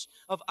believers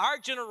of our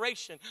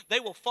generation, they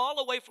will fall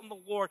away from the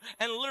Lord,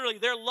 and literally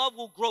their love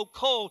will grow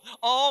cold,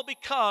 all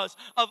because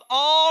of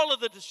all of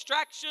the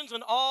distractions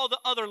and all the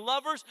other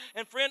lovers.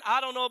 And friend,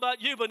 I don't know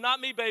about you, but not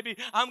me, baby.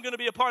 I'm going to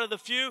be a part of the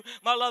few.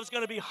 My love's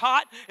going to be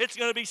hot. It's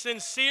going to be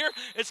sincere.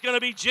 It's going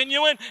to be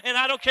genuine. And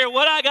I don't care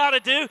what I got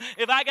to do.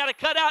 If I got to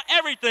cut out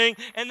everything,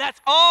 and that's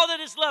all that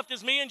is left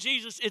is me and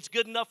Jesus, it's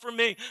good enough for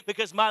me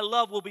because my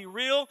love will be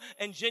real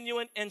and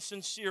genuine and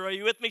sincere. Are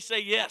you with me? Say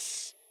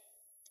yes.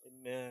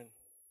 Amen.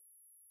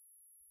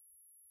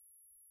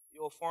 The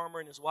old farmer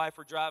and his wife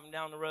are driving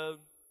down the road.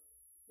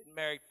 Been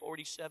married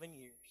 47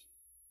 years.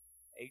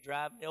 They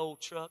drive the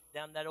old truck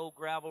down that old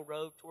gravel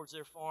road towards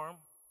their farm.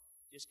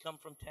 Just come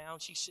from town.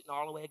 She's sitting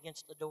all the way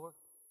against the door.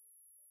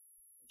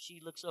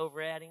 She looks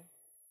over at him.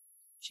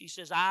 She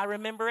says, I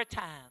remember a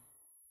time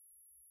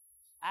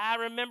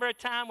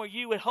where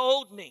you would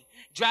hold me,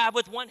 drive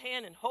with one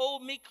hand and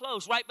hold me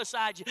close right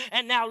beside you.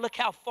 And now look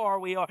how far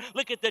we are.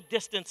 Look at the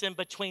distance in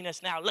between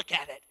us now. Look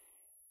at it.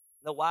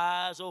 The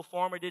wise old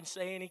farmer didn't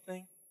say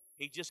anything.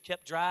 He just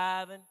kept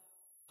driving.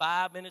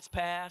 5 minutes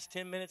passed,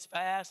 10 minutes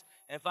passed,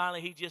 and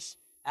finally he just,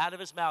 out of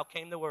his mouth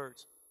came the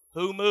words,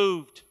 who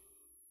moved?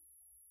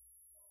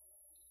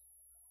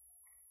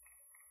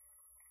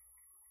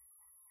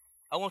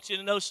 I want you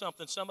to know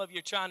something. Some of you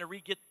are trying to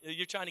get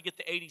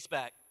the 80s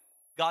back.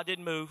 God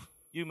didn't move.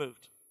 You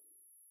moved.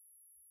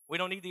 We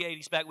don't need the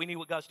 80s back. We need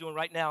what God's doing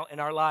right now in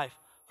our life.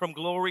 From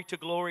glory to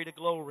glory to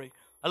glory.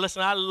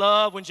 Listen, I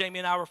love when Jamie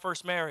and I were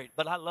first married,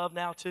 but I love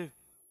now too.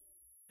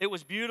 It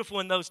was beautiful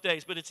in those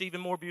days, but it's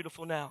even more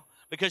beautiful now.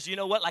 Because you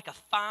know what? Like a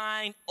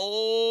fine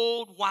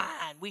old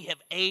wine, we have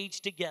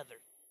aged together.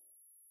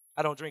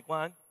 I don't drink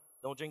wine.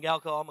 Don't drink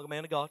alcohol. I'm a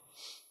man of God.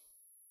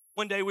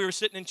 One day we were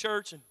sitting in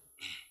church, and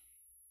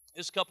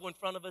this couple in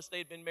front of us, they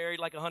had been married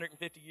like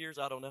 150 years,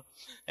 I don't know.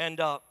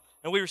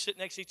 And we were sitting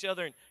next to each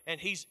other,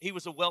 and he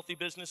was a wealthy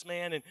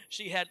businessman, and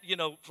she had,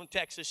 from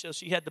Texas, so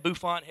she had the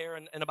bouffant hair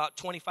and about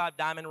 25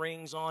 diamond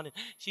rings on, and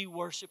she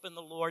worshiping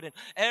the Lord. And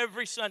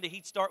every Sunday,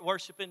 he'd start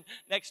worshiping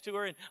next to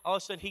her, and all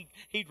of a sudden,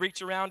 he'd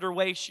reach around her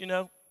waist,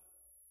 and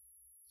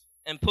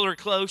pull her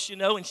close,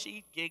 and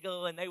she'd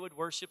giggle, and they would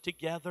worship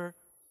together.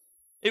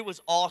 It was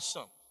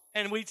awesome.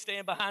 And we'd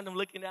stand behind them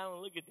looking down,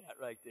 and look at that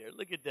right there.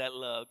 Look at that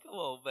love. Come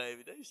on,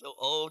 baby. They're so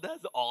old.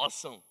 That's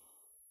awesome.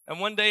 And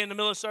one day in the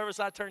middle of service,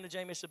 I turned to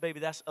Jamie and said, baby,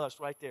 that's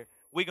us right there.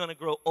 We're going to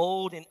grow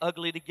old and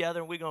ugly together,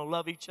 and we're going to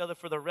love each other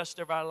for the rest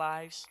of our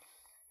lives.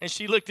 And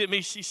she looked at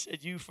me. She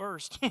said, you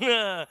first.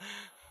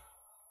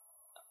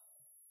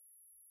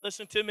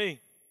 Listen to me.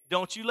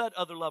 Don't you let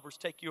other lovers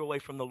take you away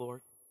from the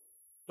Lord.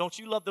 Don't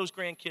you love those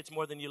grandkids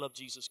more than you love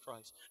Jesus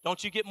Christ.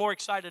 Don't you get more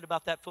excited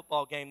about that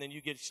football game than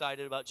you get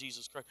excited about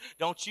Jesus Christ.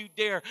 Don't you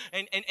dare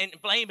and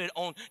blame it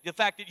on the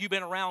fact that you've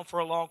been around for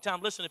a long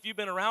time. Listen, if you've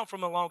been around for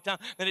a long time,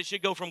 then it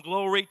should go from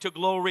glory to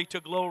glory to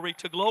glory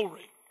to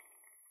glory.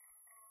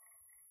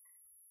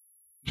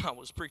 I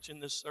was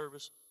preaching this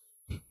service,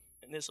 and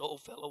this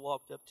old fellow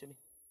walked up to me.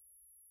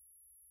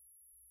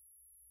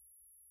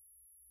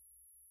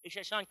 He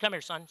said, son, come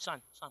here, son,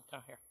 come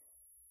here.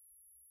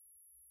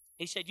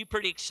 He said, you're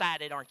pretty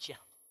excited, aren't you?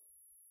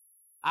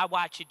 I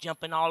watch you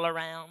jumping all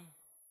around,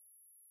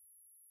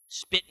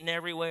 spitting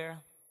everywhere.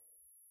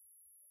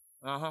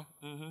 I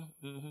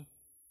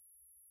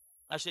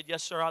said,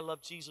 yes, sir, I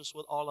love Jesus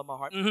with all of my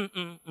heart.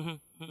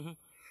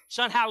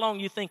 Son, how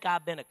long you think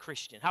I've been a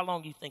Christian? How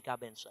long you think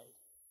I've been saved?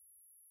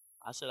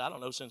 I said, I don't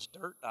know, since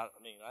dirt. I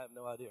have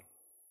no idea.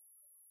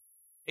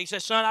 He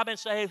said, son, I've been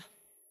saved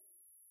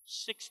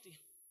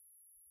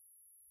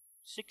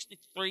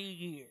 63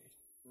 years.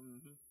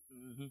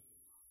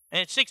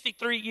 And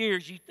 63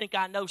 years, you think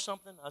I know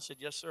something? I said,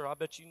 yes, sir, I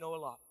bet you know a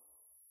lot.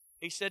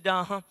 He said,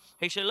 uh-huh.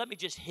 He said, let me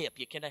just help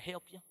you. Can I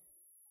help you?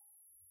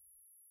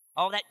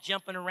 All that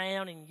jumping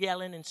around and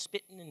yelling and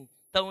spitting and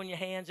throwing your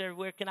hands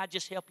everywhere, can I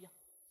just help you?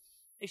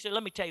 He said,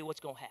 let me tell you what's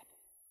going to happen.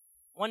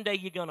 One day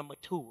you're going to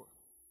mature.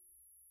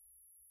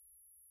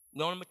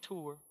 You're going to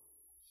mature,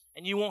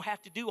 and you won't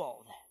have to do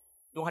all that.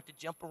 You don't have to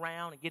jump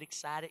around and get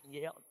excited and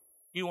yell.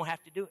 You won't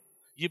have to do it.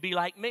 You'll be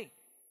like me.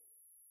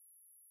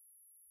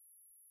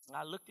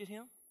 I looked at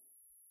him.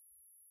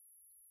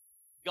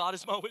 God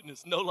is my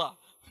witness, no lie.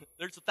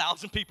 There's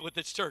 1,000 people at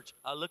this church.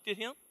 I looked at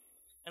him,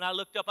 and I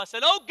looked up. I said,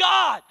 oh,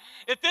 God,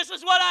 if this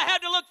is what I had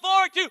to look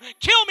forward to,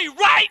 kill me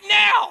right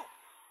now.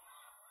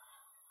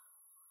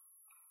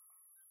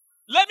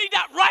 Let me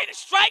die,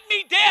 strike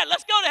me dead.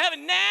 Let's go to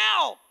heaven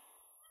now.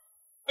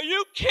 Are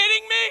you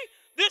kidding me?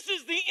 This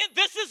is the end.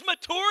 This is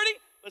maturity.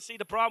 But see,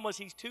 the problem was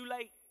he's too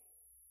late.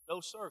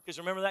 No, sir. Because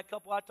remember that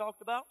couple I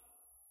talked about?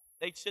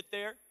 They'd sit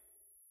there,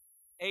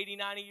 80,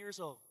 90 years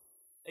old.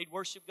 They'd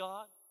worship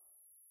God.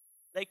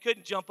 They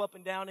couldn't jump up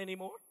and down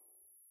anymore.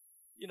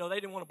 You know, they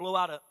didn't want to blow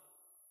out a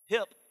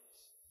hip.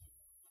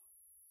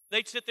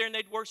 They'd sit there and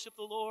they'd worship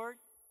the Lord.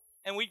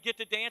 And we'd get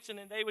to dancing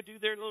and they would do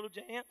their little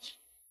dance.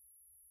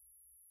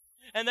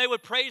 And they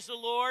would praise the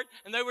Lord.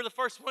 And they were the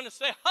first one to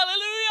say,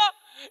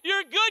 hallelujah,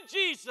 you're good,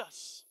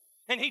 Jesus.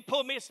 And he'd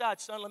pull me aside,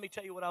 son, let me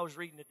tell you what I was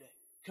reading today.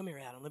 Come here,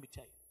 Adam, let me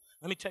tell you.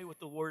 Let me tell you what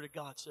the Word of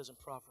God says in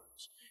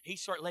Proverbs. He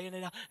started laying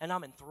it out, and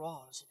I'm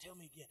enthralled. I said, tell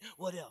me again,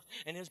 what else?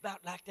 And it was about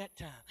like that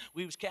time.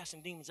 We was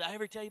casting demons out. I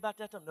ever tell you about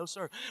that time? No,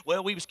 sir.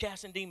 Well, we was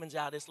casting demons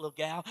out, this little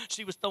gal.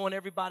 She was throwing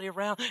everybody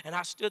around, and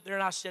I stood there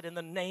and I said, in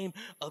the name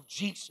of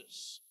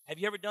Jesus. Have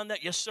you ever done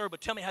that? Yes, sir, but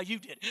tell me how you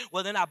did it.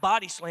 Well, then I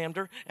body slammed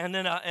her, and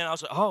then I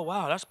was like, oh,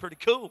 wow, that's pretty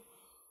cool.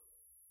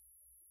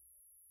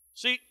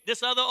 See,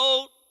 this other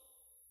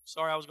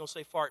sorry, I was going to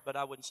say fart, but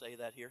I wouldn't say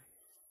that here.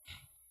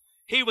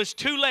 He was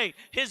too late.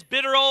 His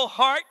bitter old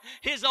heart,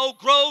 his old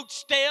grown,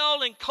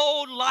 stale, and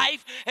cold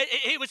life,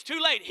 he was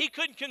too late. He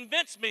couldn't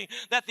convince me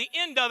that the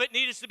end of it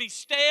needed to be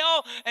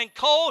stale and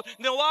cold.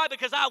 You know why?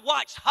 Because I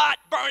watched hot,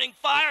 burning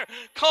fire,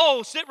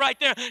 cold, sit right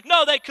there.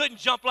 No, they couldn't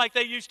jump like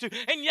they used to.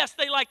 And yes,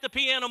 they liked the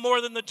piano more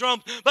than the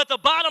drums. But the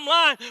bottom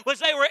line was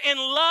they were in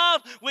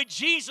love with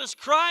Jesus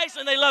Christ,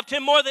 and they loved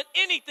him more than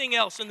anything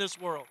else in this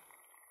world.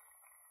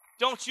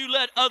 Don't you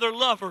let other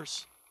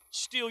lovers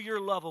steal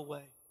your love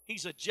away.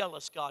 He's a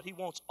jealous God. He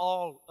wants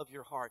all of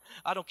your heart.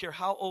 I don't care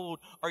how old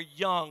or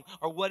young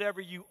or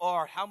whatever you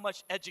are, how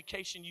much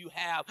education you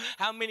have,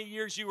 how many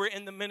years you were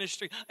in the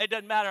ministry. It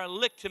doesn't matter a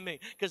lick to me,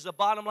 because the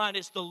bottom line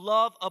is the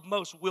love of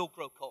most will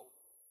grow cold.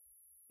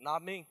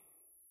 Not me.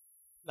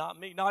 Not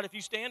me. Not if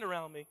you stand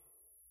around me.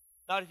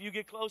 Not if you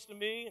get close to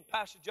me and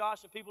Pastor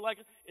Josh and people like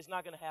it. It's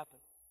not going to happen,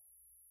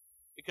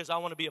 because I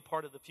want to be a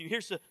part of the few.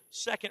 Here's the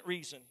second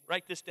reason.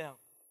 Write this down.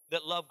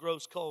 That love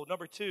grows cold.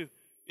 Number 2.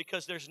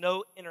 Because there's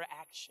no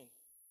interaction.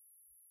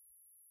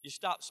 You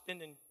stop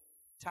spending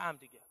time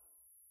together.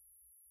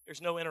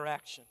 There's no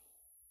interaction.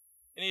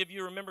 Any of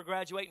you remember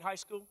graduating high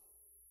school?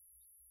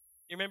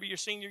 You remember your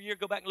senior year?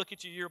 Go back and look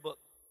at your yearbook.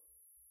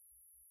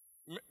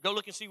 Go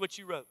look and see what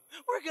you wrote.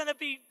 We're going to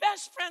be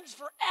best friends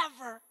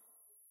forever.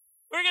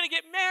 We're going to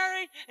get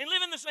married and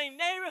live in the same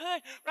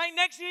neighborhood right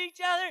next to each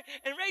other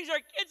and raise our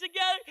kids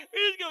together.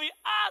 It's going to be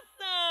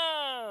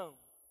awesome.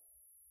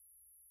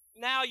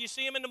 Now you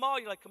see him in the mall,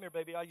 you're like, come here,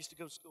 baby. I used to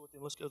go to school with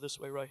him. Let's go this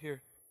way right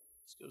here.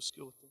 Let's go to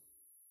school with him.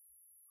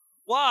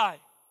 Why?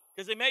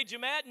 Because they made you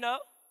mad? No.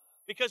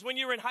 Because when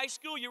you were in high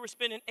school, you were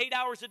spending 8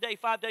 hours a day,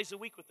 5 days a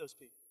week with those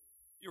people.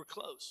 You were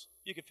close.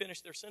 You could finish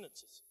their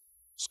sentences.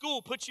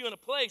 School put you in a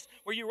place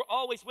where you were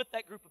always with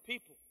that group of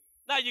people.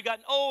 Now you've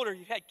gotten older,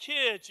 you've had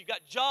kids, you've got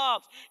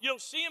jobs, you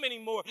don't see them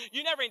anymore.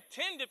 You never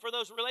intended for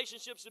those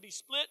relationships to be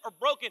split or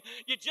broken.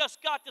 You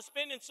just got to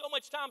spending so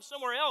much time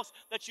somewhere else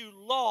that you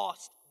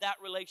lost that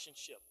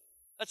relationship.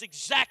 That's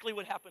exactly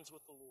what happens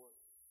with the Lord.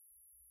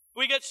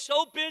 We get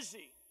so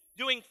busy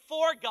doing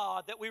for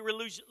God that we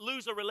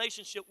lose a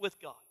relationship with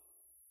God.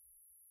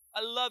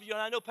 I love you,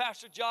 and I know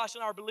Pastor Josh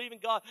and I are believing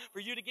God for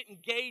you to get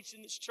engaged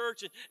in this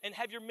church and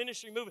have your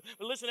ministry moving.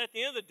 But listen, at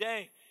the end of the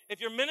day,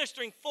 if you're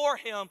ministering for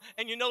Him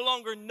and you no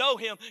longer know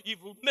Him, you've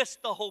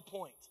missed the whole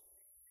point.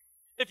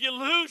 If you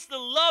lose the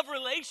love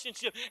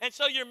relationship, and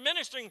so you're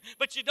ministering,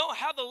 but you don't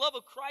have the love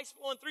of Christ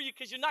flowing through you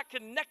because you're not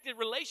connected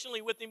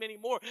relationally with Him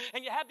anymore,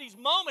 and you have these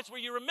moments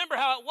where you remember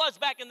how it was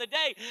back in the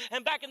day,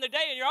 and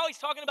you're always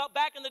talking about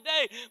back in the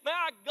day.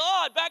 My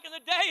God, back in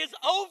the day is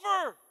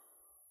over.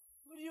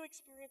 What are you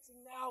experiencing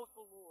now with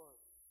the Lord?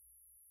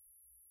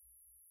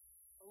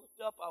 I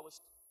looked up, I was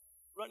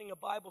running a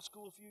Bible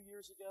school a few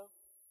years ago,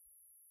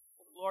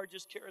 one of the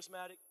largest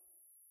charismatic,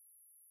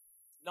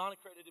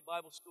 non-accredited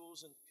Bible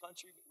schools in the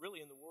country, but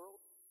really in the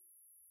world.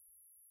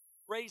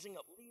 Raising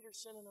up leaders,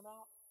 sending them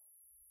out.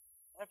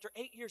 After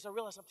 8 years, I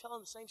realized I'm telling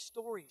the same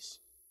stories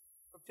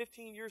from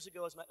 15 years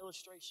ago as my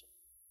illustration.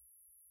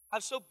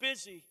 I'm so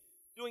busy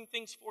doing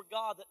things for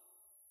God that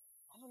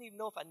I don't even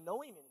know if I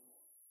know Him anymore.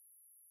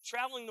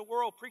 Traveling the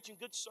world, preaching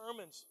good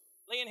sermons,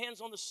 laying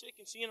hands on the sick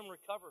and seeing them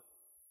recover.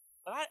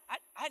 But I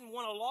hadn't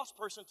won a lost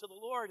person to the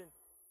Lord in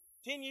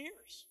 10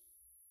 years.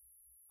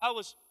 I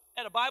was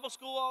at a Bible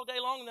school all day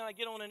long, and then I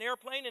get on an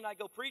airplane and I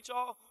go preach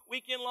all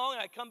weekend long,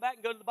 and I come back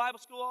and go to the Bible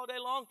school all day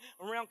long.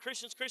 I'm around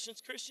Christians.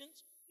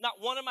 Not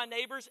one of my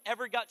neighbors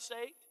ever got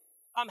saved.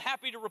 I'm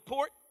happy to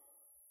report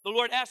the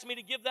Lord asked me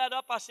to give that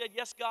up. I said,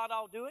 yes, God,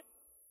 I'll do it.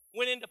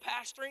 Went into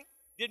pastoring.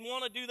 Didn't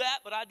want to do that,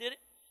 but I did it.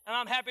 And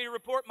I'm happy to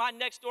report my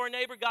next door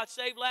neighbor got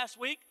saved last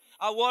week.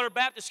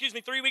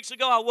 3 weeks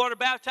ago, I water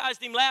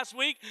baptized him last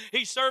week.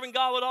 He's serving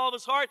God with all of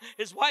his heart.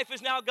 His wife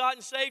has now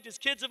gotten saved. His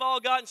kids have all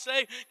gotten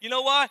saved. You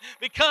know why?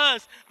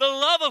 Because the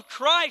love of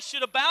Christ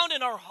should abound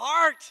in our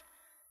heart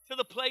to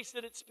the place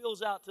that it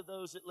spills out to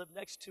those that live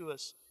next to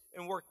us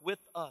and work with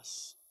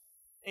us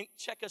and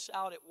check us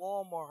out at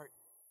Walmart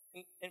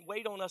and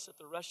wait on us at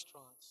the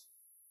restaurants.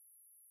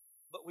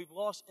 But we've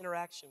lost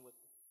interaction with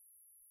them.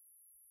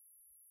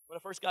 When I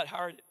first got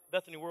hired at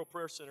Bethany World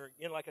Prayer Center,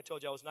 again, like I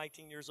told you, I was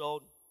 19 years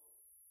old.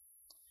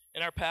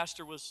 And our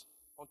pastor was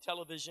on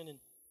television. And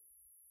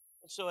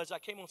so as I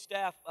came on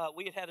staff,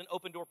 we had an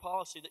open door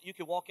policy that you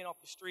could walk in off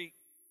the street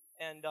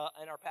and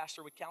our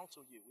pastor would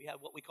counsel you. We had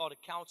what we called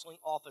a counseling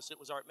office. It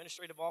was our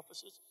administrative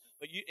offices.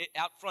 But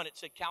out front it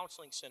said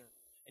counseling center.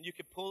 And you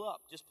could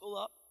just pull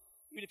up.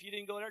 Even if you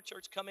didn't go to our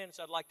church, come in and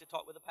say, I'd like to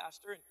talk with a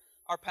pastor. And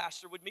our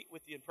pastor would meet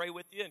with you and pray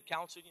with you and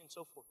counsel you and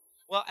so forth.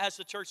 Well, as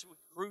the church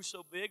grew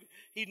so big,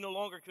 he no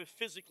longer could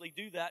physically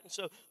do that. And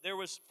so there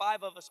was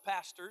 5 of us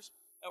pastors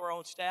that were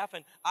on staff,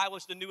 and I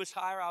was the newest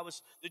hire. I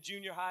was the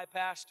junior high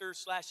pastor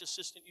 /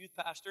 assistant youth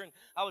pastor, and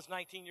I was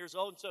 19 years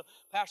old. And so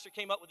pastor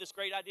came up with this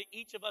great idea.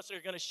 Each of us are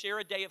going to share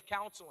a day of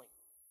counseling.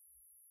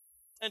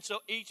 And so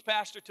each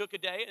pastor took a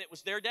day, and it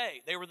was their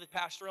day. They were the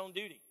pastor on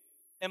duty.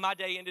 And my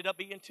day ended up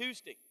being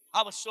Tuesday.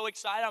 I was so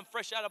excited. I'm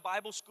fresh out of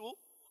Bible school.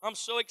 I'm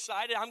so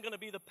excited. I'm going to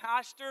be the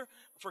pastor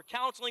for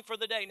counseling for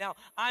the day. Now,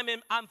 I'm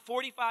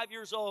 45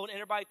 years old, and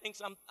everybody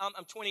thinks I'm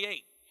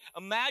 28.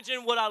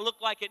 Imagine what I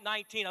looked like at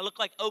 19. I looked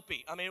like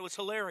Opie. I mean, it was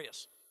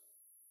hilarious.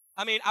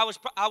 I mean, I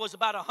was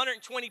about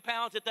 120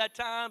 pounds at that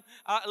time.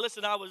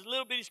 Listen, I was a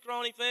little bitty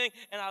scrawny thing,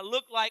 and I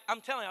looked like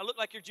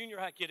your junior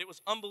high kid. It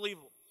was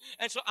unbelievable.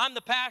 And so I'm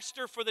the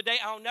pastor for the day.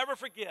 I'll never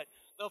forget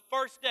the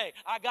first day.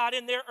 I got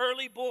in there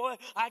early, boy.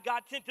 I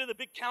got into the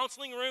big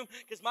counseling room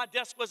because my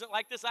desk wasn't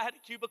like this. I had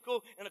a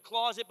cubicle and a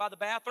closet by the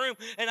bathroom,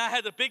 and I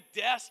had the big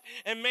desk.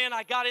 And, man,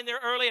 I got in there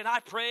early, and I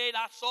prayed.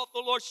 I sought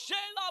the Lord.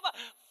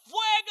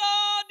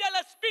 Fuego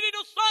del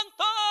Espíritu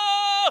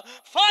Santo,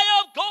 fire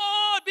of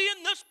God be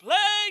in this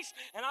place.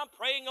 And I'm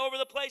praying over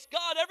the place.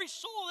 God, every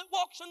soul that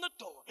walks in the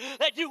door,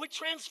 that you would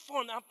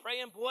transform. I'm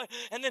praying, boy.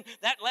 And then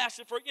that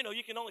lasted for,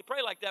 you can only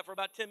pray like that for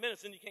about 10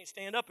 minutes, and you can't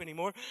stand up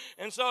anymore.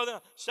 And so I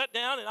sat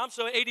down, and I'm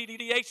so ADD,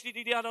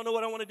 HDD, I don't know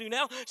what I want to do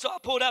now. So I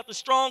pulled out the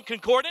Strong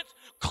Concordance.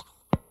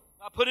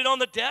 I put it on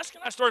the desk,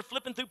 and I started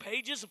flipping through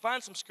pages to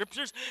find some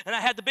scriptures. And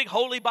I had the big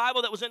Holy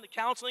Bible that was in the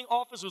counseling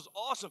office. It was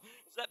awesome.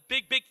 It's that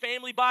big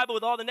family Bible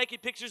with all the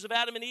naked pictures of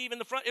Adam and Eve in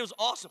the front. It was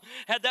awesome.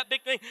 Had that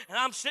big thing, and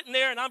I'm sitting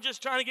there, and I'm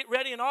just trying to get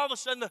ready, and all of a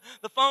sudden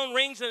the phone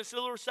rings, and it's a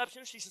little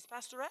receptionist. She says,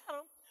 Pastor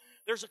Adam,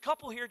 there's a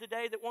couple here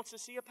today that wants to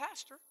see a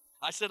pastor.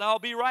 I said, I'll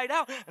be right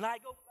out. And I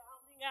go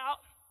bounding out,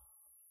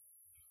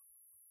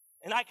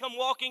 and I come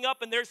walking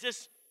up, and there's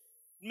this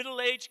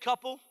middle-aged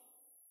couple,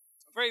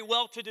 very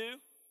well-to-do.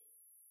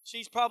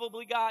 She's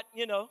probably got,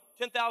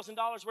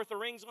 $10,000 worth of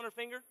rings on her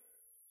finger.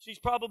 She's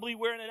probably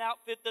wearing an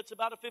outfit that's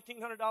about a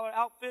 $1,500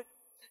 outfit.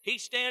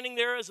 He's standing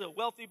there as a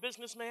wealthy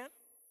businessman.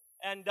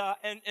 And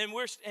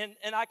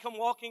I come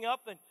walking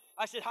up, and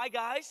I said, hi,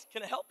 guys,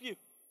 can I help you? And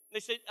they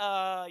said,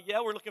 yeah,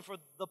 we're looking for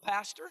the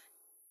pastor.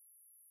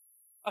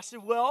 I said,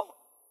 well,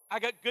 I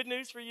got good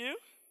news for you.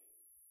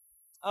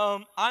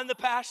 I'm the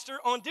pastor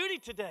on duty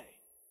today.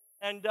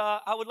 And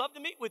I would love to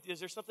meet with you.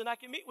 Is there something I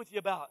can meet with you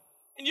about?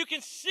 And you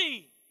can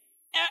see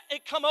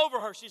it come over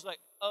her. She's like,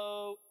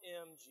 OMG.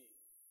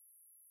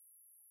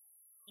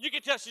 You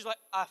can tell she's like,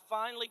 I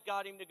finally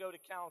got him to go to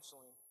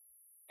counseling,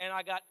 and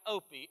I got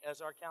Opie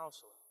as our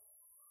counselor.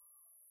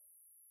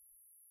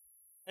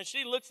 And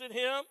she looks at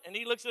him, and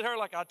he looks at her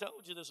like, I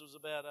told you this was a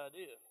bad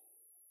idea.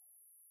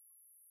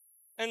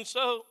 And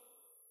so,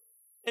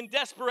 in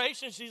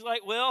desperation, she's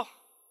like, well,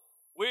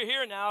 we're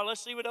here now. Let's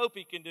see what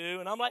Opie can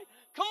do. And I'm like,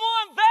 come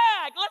on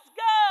back. Let's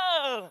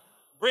go.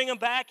 Bring them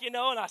back, and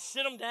I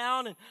sit them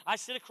down, and I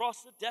sit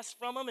across the desk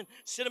from them and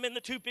sit them in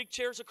the 2 big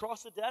chairs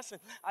across the desk.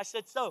 And I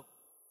said, so,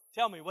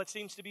 tell me, what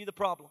seems to be the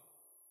problem?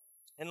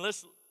 And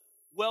this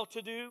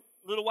well-to-do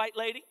little white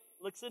lady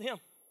looks at him.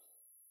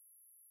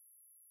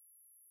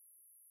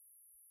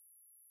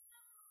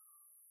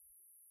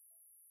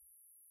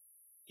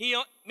 He,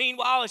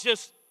 meanwhile, is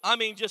just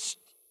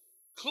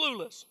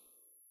clueless.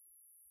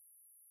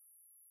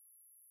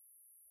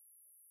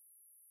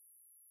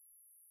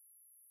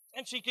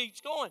 And she keeps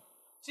going.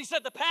 She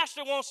said, the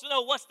pastor wants to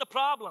know what's the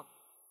problem.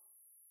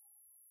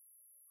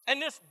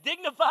 And this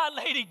dignified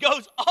lady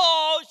goes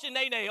all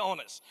shenanigans on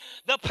us.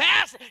 The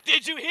pastor,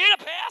 did you hear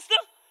the pastor?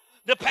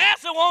 The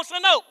pastor wants to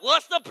know,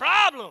 what's the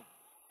problem?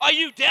 Are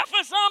you deaf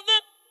or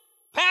something?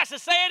 Pastor,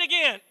 say it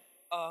again.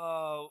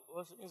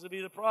 What seems to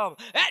be the problem?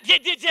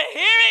 Did you hear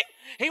him?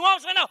 He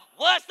wants to know,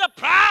 what's the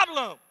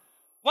problem?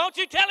 Won't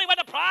you tell him what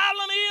the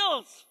problem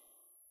is?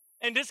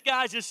 And this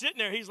guy's just sitting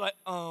there. He's like,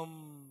 oh,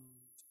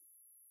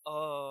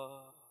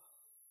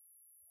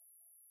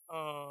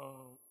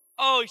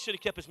 he should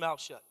have kept his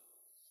mouth shut.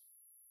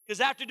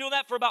 Because after doing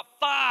that for about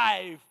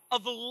 5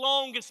 of the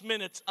longest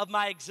minutes of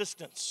my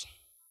existence,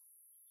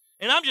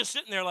 and I'm just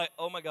sitting there like,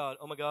 oh my God,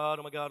 oh my God,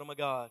 oh my God, oh my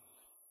God.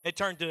 It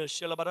turned to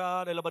peanut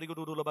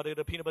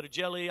butter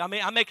jelly. I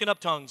mean, I'm making up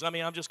tongues. I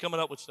mean, I'm just coming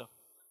up with stuff.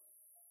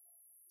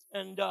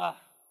 And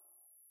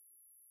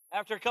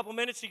after a couple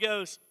minutes, he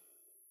goes,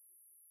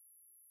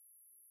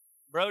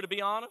 bro, to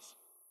be honest,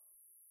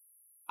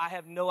 I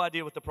have no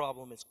idea what the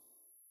problem is.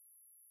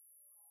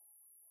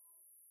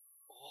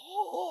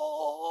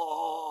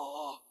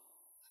 Oh,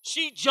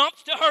 she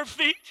jumps to her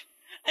feet.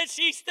 And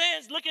she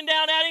stands looking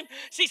down at him.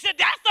 She said,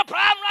 that's the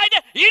problem right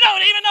there. You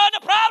don't even know what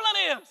the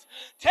problem is.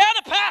 Tell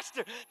the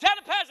pastor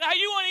how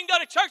you won't even go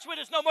to church with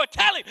us no more.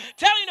 Tell him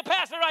the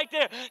pastor right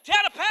there.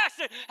 Tell the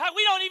pastor how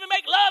we don't even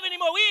make love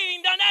anymore. We ain't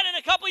even done that in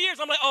a couple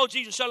years. I'm like, oh,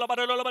 Jesus. I'm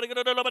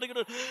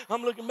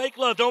looking, make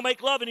love. Don't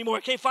make love anymore.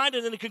 I can't find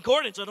it in the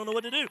concordance. I don't know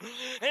what to do.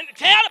 And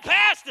tell the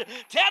pastor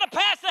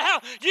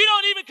how you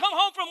don't even come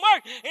home from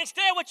work.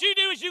 Instead, what you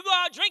do is you go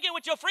out drinking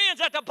with your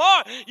friends at the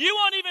bar. You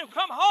won't even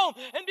come home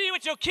and be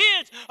with your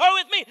kids or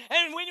with me.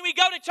 And when we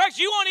go to church,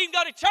 you won't even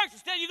go to church.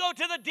 Instead, you go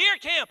to the deer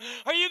camp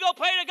or you go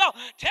play the golf.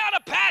 Tell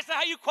the pastor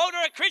how you quote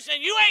her a Christian.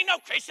 You ain't no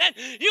Christian.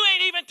 You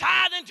ain't even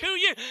tithed in 2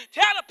 years.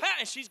 Tell the pastor.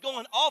 And she's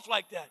going off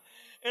like that.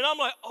 And I'm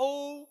like,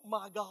 oh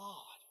my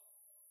God.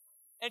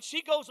 And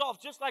she goes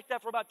off just like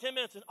that for about 10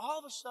 minutes. And all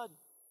of a sudden,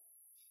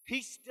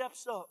 he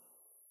steps up.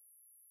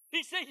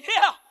 He said,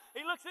 yeah.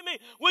 He looks at me.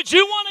 Would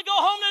you want to go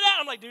home to that?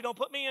 I'm like, dude, don't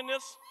put me in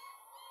this.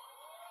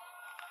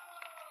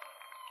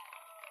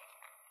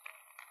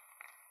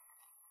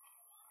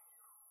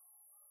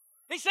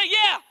 He said,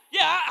 yeah,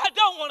 I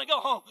don't want to go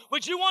home.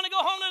 Would you want to go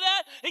home to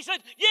that? He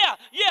said, yeah,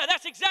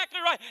 that's exactly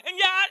right. And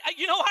yeah,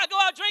 you know why I go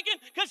out drinking?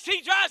 Because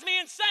he drives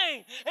me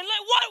insane. And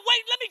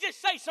wait, let me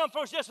just say something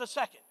for just a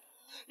second.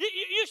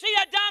 You see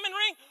that diamond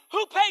ring?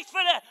 Who pays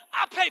for that?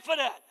 I pay for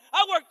that.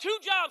 I worked 2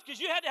 jobs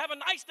because you had to have a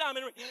nice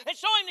diamond ring. And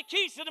show him the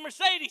keys to the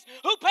Mercedes.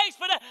 Who pays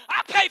for that?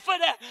 I pay for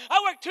that. I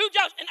worked 2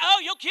 jobs. And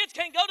your kids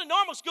can't go to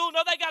normal school.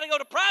 No, they got to go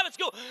to private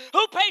school.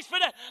 Who pays for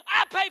that?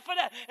 I pay for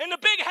that. And the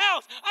big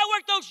house. I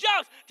worked those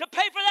jobs to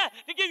pay for that,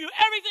 to give you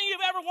everything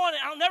you've ever wanted.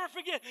 I'll never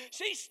forget.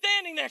 She's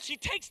standing there. She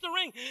takes the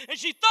ring and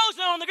she throws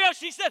it on the ground.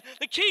 She said,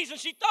 the keys,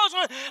 and she throws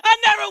it on. I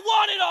never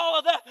wanted all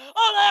of that.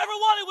 All I ever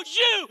wanted was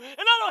you.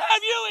 And I don't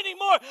have you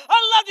anymore. I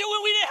loved you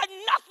when we didn't have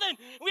nothing.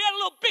 We had a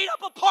little beat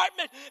up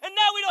apartment. And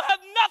now we don't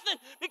have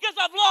nothing because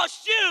I've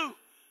lost you.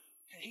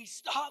 And he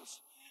stops,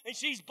 and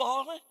she's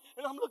bawling,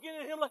 and I'm looking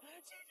at him like,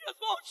 she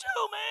just wants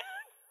you,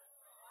 man.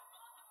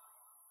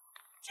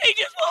 She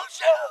just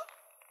wants you.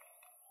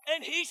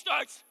 And he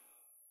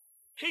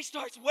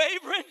starts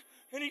wavering,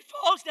 and he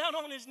falls down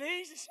on his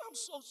knees. He says, I'm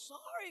so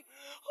sorry.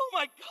 Oh,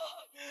 my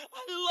God,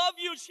 I love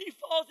you. And she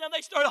falls down. They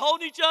start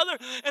holding each other,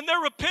 and they're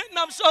repenting.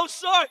 I'm so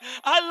sorry.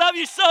 I love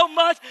you so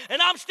much.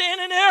 And I'm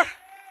standing there.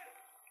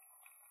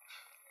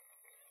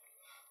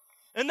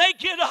 And they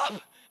get up,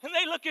 and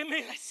they look at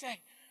me, and they say,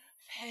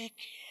 thank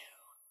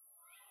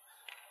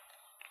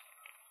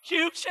you.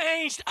 You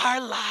changed our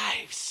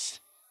lives.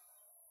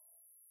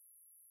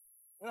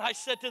 And I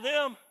said to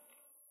them,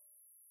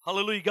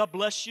 hallelujah, God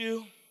bless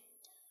you.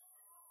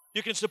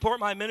 You can support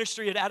my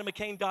ministry at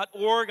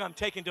AdamMcCain.org. I'm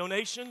taking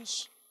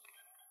donations.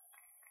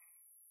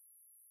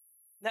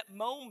 In that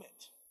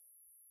moment,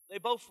 they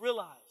both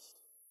realized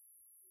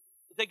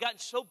that they'd gotten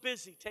so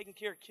busy taking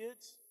care of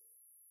kids,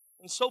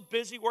 and so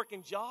busy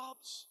working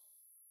jobs,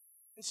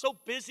 and so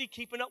busy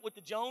keeping up with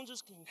the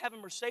Joneses and having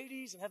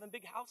Mercedes and having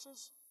big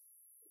houses,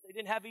 that they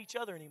didn't have each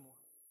other anymore.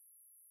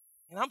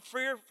 And I'm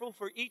fearful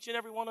for each and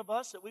every one of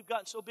us that we've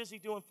gotten so busy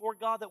doing for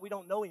God that we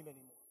don't know Him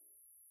anymore.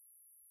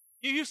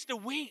 You used to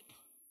weep,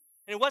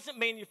 and it wasn't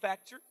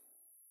manufactured.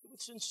 It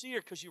was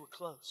sincere because you were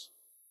close.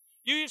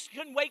 You just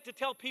couldn't wait to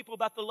tell people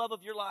about the love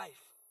of your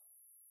life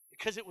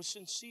because it was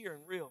sincere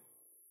and real.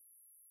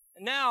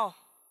 And now,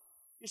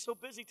 you're so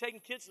busy taking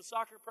kids to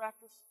soccer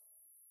practice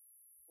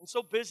and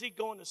so busy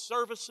going to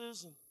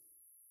services and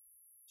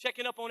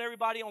checking up on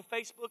everybody on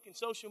Facebook and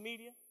social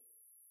media.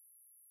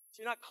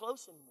 So you're not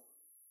close anymore.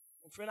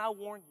 And friend, I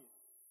warn you,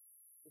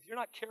 if you're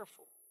not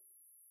careful,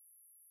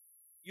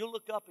 you'll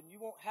look up and you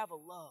won't have a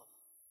love.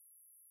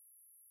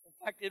 In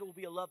fact, it will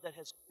be a love that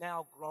has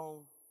now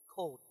grown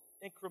cold,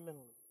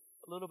 incrementally,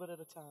 a little bit at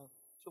a time,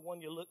 to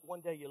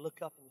one day you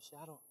look up and you say,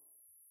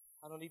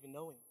 I don't even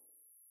know him.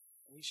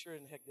 And he sure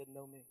in heck didn't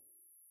know me.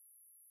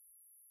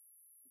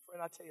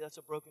 Friend, I tell you, that's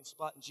a broken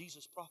spot. And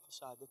Jesus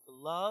prophesied that the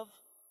love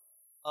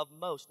of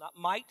most, not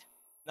might,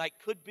 not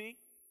could be,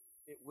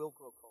 it will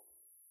grow cold.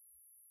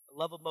 I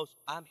love them most.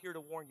 I'm here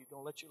to warn you,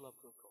 don't let your love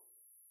grow cold.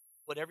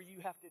 Whatever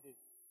you have to do,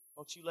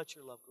 don't you let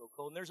your love grow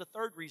cold. And there's a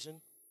third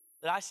reason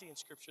that I see in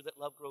Scripture that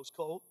love grows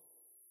cold.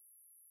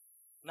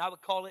 And I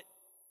would call it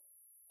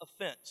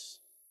offense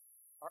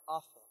or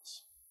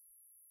offense.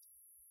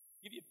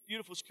 I'll give you a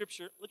beautiful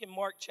scripture. Look at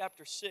Mark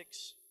chapter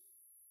 6,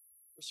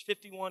 verse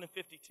 51 and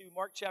 52.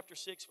 Mark chapter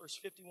 6, verse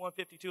 51,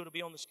 52. It'll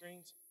be on the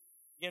screens.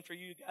 Again, for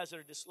you guys that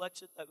are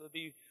dyslexic, that would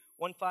be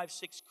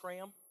 156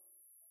 cram.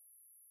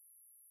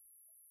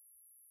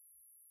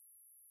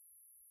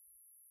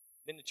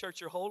 Been to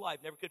church your whole life,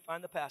 never could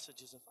find the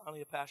passages, and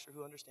finally a pastor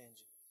who understands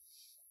you.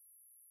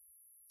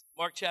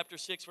 Mark chapter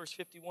 6, verse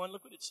 51,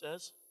 look what it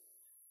says.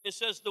 It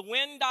says, the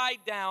wind died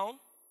down.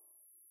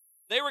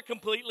 They were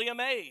completely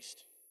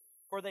amazed,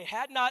 for they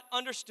had not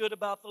understood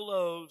about the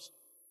loaves.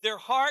 Their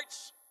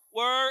hearts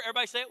were,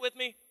 everybody say it with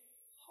me,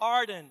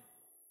 hardened.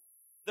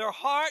 Their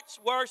hearts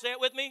were, say it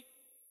with me,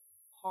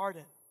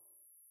 hardened.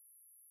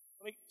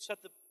 Let me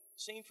set the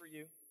scene for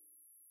you.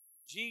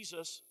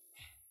 Jesus,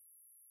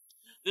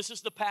 this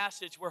is the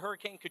passage where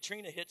Hurricane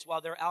Katrina hits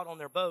while they're out on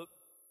their boat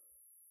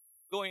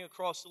going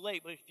across the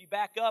lake. But if you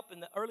back up in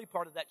the early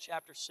part of that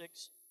chapter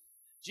 6,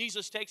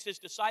 Jesus takes his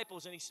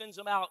disciples and he sends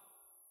them out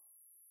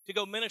to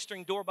go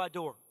ministering door by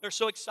door. They're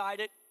so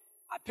excited.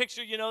 I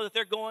picture, that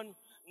they're going,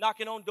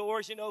 knocking on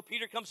doors.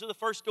 Peter comes to the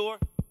first door.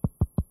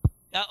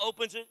 Guy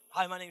opens it.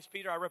 Hi, my name's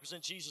Peter. I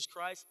represent Jesus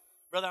Christ.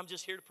 Brother, I'm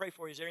just here to pray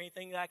for you. Is there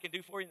anything that I can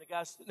do for you? And the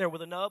guy's sitting there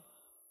with a nub.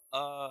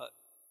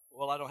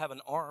 Well, I don't have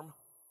an arm.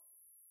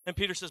 And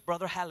Peter says,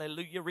 brother,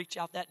 hallelujah, reach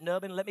out that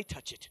nub and let me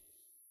touch it.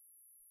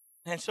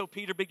 And so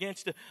Peter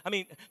begins to,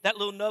 that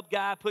little nub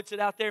guy puts it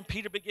out there, and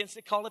Peter begins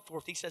to call it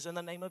forth. He says, in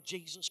the name of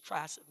Jesus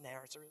Christ of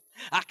Nazareth,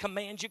 I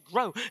command you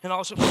grow. And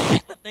also,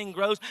 the thing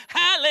grows.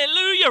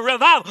 Hallelujah,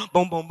 revival.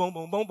 Boom, boom, boom,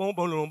 boom, boom, boom,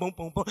 boom, boom, boom,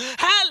 boom, boom.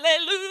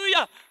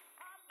 Hallelujah, hallelujah.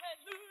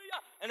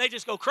 And they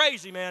just go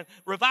crazy, man.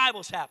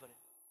 Revival's happening.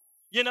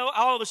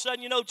 All of a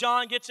sudden,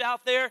 John gets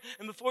out there,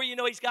 and before you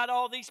know, he's got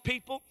all these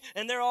people,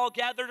 and they're all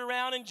gathered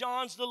around, and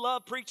John's the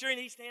love preacher, and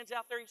he stands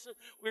out there, and he says,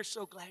 we're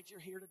so glad you're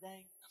here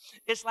today.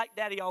 It's like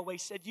Daddy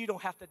always said, you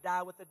don't have to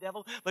die with the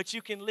devil, but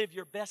you can live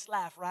your best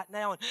life right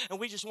now, and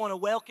we just want to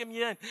welcome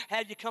you and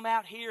have you come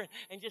out here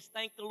and just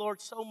thank the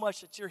Lord so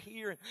much that you're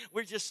here, and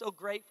we're just so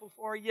grateful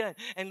for you,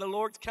 and the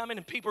Lord's coming,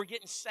 and people are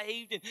getting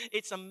saved, and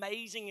it's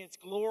amazing, it's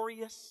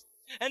glorious.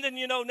 And then,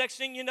 next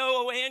thing you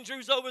know,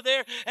 Andrew's over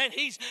there, and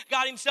he's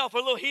got himself a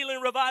little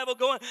healing revival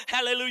going.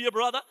 Hallelujah,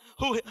 brother.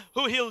 Who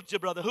healed you,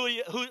 brother?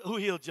 Who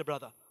healed you,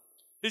 brother?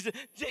 He said,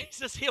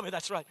 Jesus, heal me.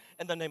 That's right.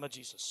 In the name of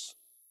Jesus.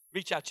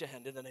 Reach out your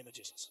hand in the name of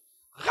Jesus.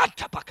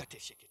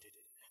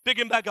 Pick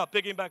him back up.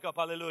 Pick him back up.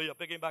 Hallelujah.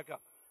 Pick him back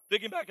up.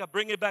 Pick him back up.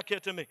 Bring it back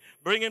here to me.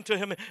 Bring him to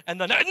him in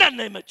the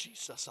name of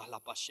Jesus.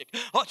 Hallelujah.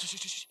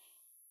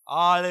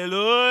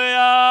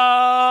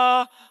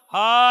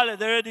 Hallelujah.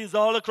 There it is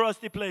all across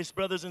the place,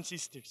 brothers and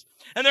sisters.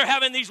 And they're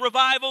having these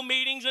revival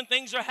meetings and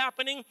things are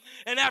happening.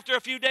 And after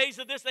a few days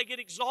of this, they get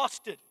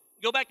exhausted.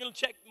 Go back and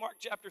check Mark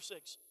chapter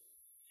 6.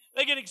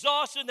 They get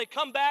exhausted, and they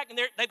come back, and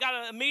they've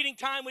got a meeting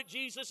time with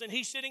Jesus, and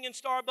he's sitting in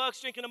Starbucks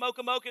drinking a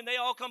mocha, and they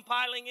all come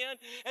piling in,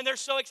 and they're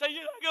so excited.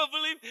 You're not going to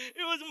believe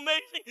it was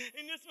amazing,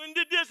 and this one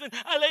did this, and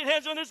I laid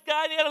hands on this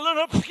guy, and he had a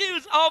little, he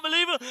was all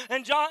believer.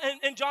 And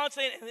John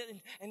saying,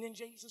 and then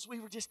Jesus, we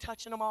were just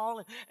touching them all,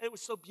 and it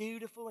was so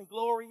beautiful and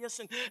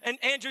glorious, and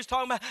Andrew's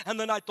talking about, and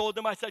then I told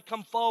them, I said,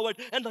 come forward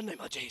in the name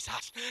of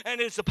Jesus,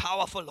 and it's a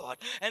powerful Lord.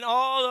 And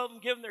all of them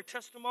giving their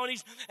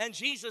testimonies, and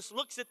Jesus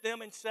looks at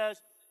them and says,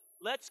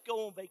 let's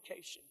go on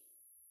vacation.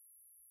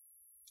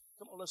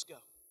 Come on, let's go.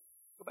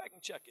 Go back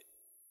and check it.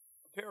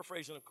 I'm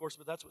paraphrasing, of course,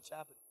 but that's what's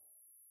happened.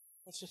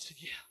 And so I said,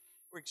 yeah,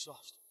 we're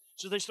exhausted.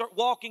 So they start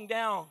walking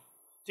down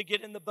to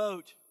get in the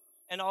boat,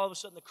 and all of a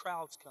sudden the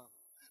crowds come.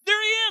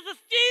 There he is,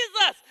 it's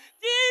Jesus!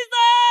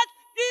 Jesus!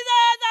 Jesus,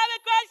 I have a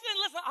question.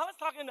 Listen, I was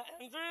talking to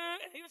Andrew,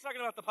 and he was talking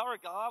about the power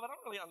of God, but I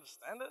don't really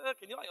understand it.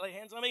 Can you lay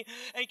hands on me?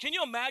 And can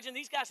you imagine,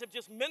 these guys have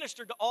just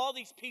ministered to all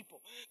these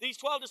people. These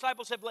 12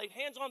 disciples have laid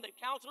hands on them, they've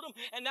counseled them,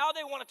 and now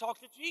they want to talk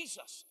to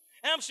Jesus.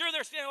 And I'm sure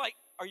they're standing like,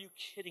 are you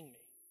kidding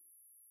me?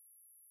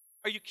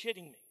 Are you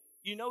kidding me?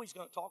 You know he's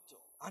going to talk to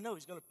them. I know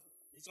he's going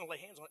to lay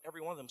hands on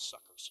every one of them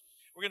suckers.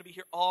 We're going to be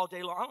here all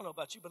day long. I don't know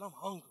about you, but I'm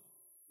hungry.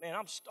 Man,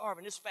 I'm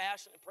starving. This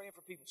fasting and praying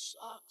for people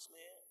sucks, man.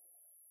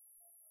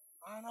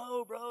 I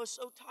know, bro. It's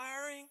so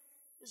tiring.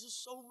 This is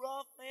so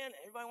rough, man.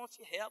 Everybody wants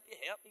you help me,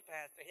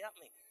 Pastor. Help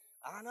me.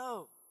 I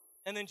know.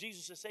 And then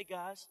Jesus says, hey,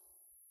 guys,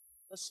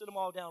 let's sit them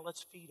all down.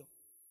 Let's feed them.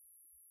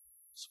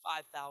 There's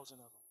 5,000 of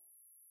them.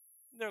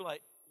 And they're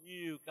like,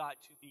 you got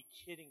to be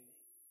kidding me.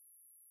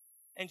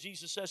 And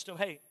Jesus says to them,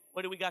 hey,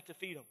 what do we got to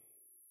feed them?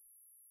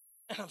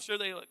 And I'm sure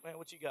they're like, man,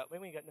 what you got?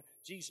 Man, we ain't got nothing.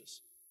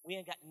 Jesus, we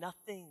ain't got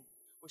nothing.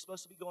 We're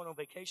supposed to be going on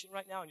vacation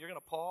right now, and you're going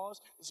to pause.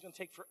 This is going to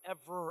take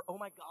forever. Oh,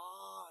 my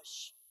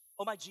gosh.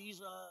 Oh, my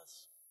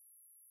Jesus.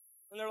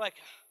 And they're like,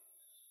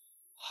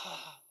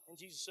 and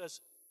Jesus says,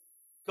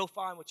 go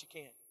find what you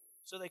can.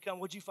 So they come,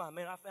 what'd you find?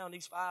 Man, I found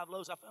these 5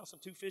 loaves. I found some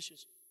 2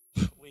 fishes.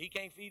 Well, he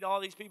can't feed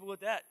all these people with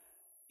that.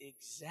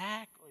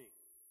 Exactly.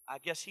 I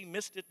guess he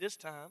missed it this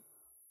time.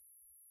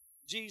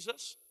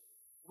 Jesus,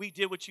 we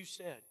did what you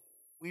said.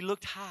 We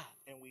looked high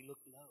and we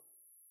looked low.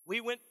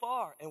 We went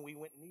far and we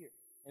went near.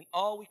 And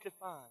all we could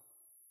find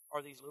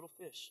are these little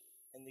fish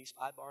and these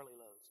 5 barley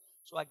loaves.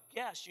 So I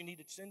guess you need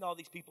to send all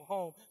these people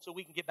home so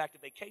we can get back to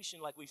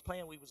vacation like we was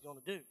planned we was going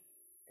to do.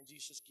 And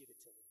Jesus, give it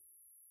to them.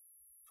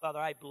 Father,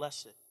 I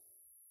bless it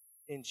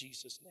in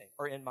Jesus' name,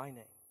 or in my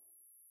name.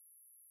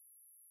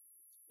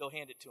 Go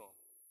hand it to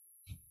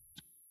him.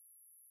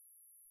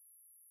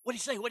 What'd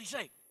he say? What'd he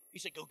say? He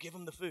said, go give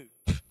him the food.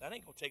 That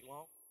ain't going to take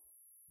long.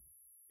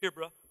 Here,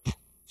 bro.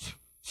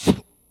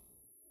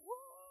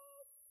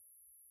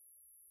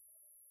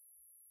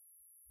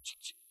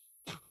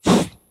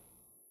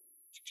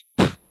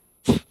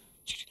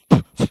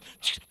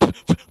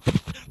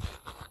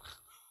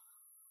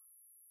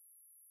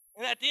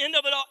 And at the end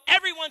of it all,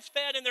 everyone's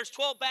fed and there's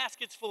 12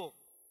 baskets full.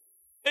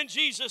 And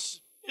Jesus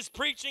is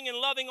preaching and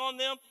loving on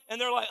them, and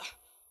they're like,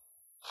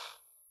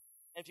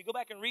 and if you go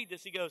back and read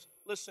this, he goes,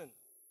 listen,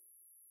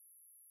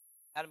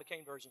 Adam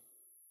McCain version,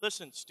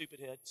 listen, stupid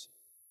heads.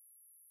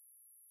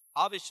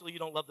 Obviously, you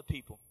don't love the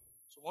people.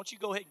 So why don't you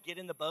go ahead and get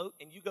in the boat,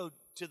 and you go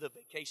to the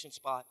vacation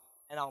spot,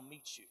 and I'll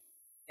meet you,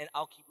 and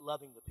I'll keep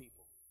loving the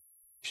people.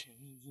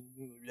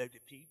 Love the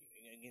people.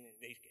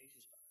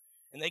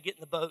 And they get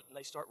in the boat, and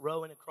they start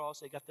rowing across.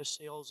 They got their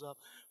sails up.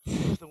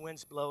 The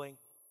wind's blowing.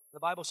 The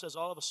Bible says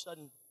all of a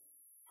sudden,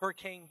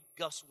 hurricane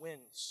gust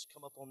winds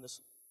come up on this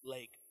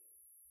lake.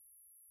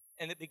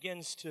 And it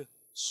begins to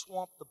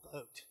swamp the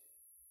boat.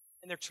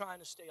 And they're trying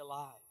to stay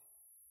alive.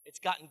 It's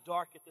gotten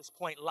dark at this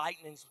point.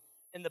 Lightning's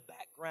in the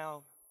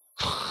background.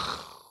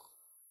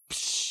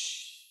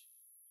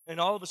 And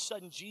all of a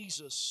sudden,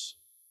 Jesus,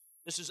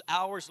 this is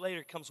hours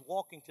later, comes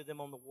walking to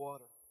them on the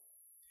water.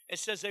 It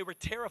says they were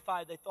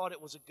terrified. They thought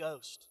it was a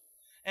ghost.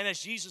 And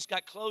as Jesus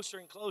got closer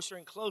and closer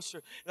and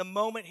closer, the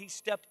moment he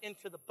stepped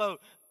into the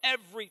boat,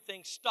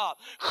 everything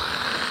stopped.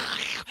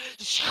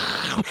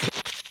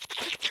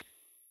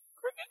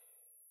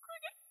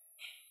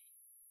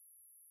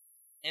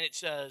 And it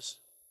says,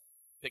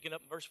 picking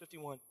up in verse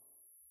 51,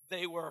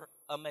 they were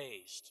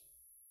amazed.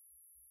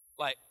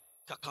 Like,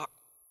 cock.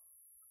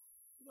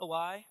 You know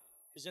why?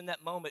 Because in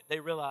that moment, they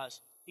realized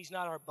he's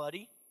not our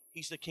buddy.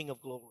 He's the King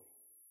of glory.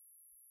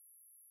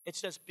 It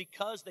says,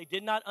 because they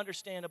did not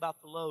understand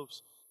about the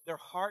loaves, their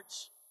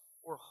hearts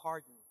were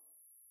hardened.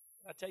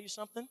 Can I tell you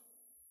something?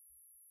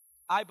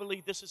 I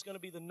believe this is going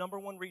to be the number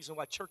one reason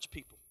why church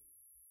people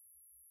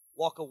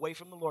walk away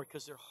from the Lord,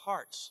 because their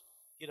hearts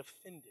get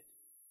offended.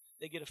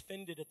 They get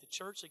offended at the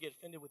church. They get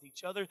offended with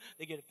each other.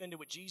 They get offended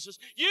with Jesus.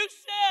 You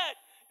said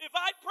if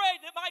I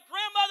prayed that my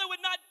grandmother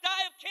would not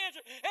die of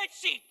cancer, and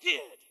she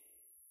did.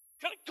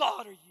 What kind of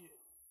God are you?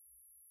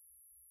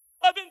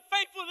 I've been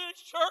faithful to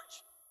this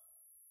church.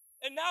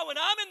 And now when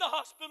I'm in the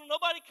hospital,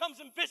 nobody comes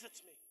and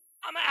visits me.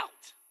 I'm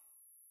out.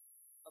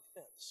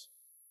 Offense.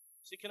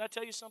 See, can I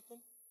tell you something?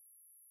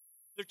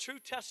 The true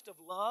test of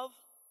love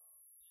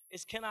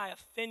is, can I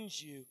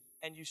offend you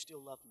and you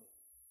still love me?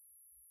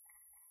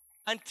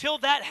 Until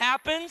that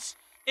happens,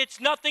 it's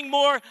nothing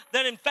more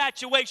than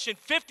infatuation.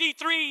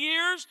 53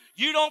 years,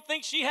 you don't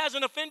think she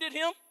hasn't offended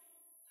him?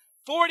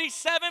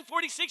 47,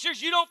 46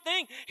 years, you don't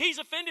think he's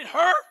offended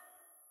her?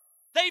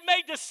 They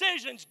made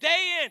decisions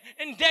day in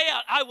and day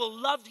out. I will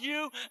love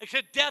you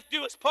until death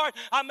do us part.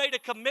 I made a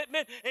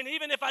commitment, and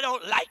even if I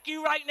don't like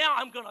you right now,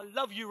 I'm going to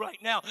love you right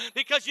now.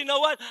 Because you know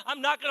what?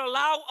 I'm not going to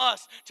allow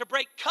us to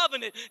break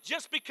covenant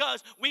just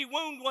because we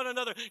wound one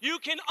another. You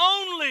can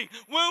only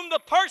wound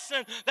the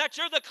person that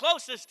you're the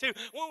closest to.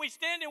 When we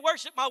stand in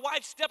worship, my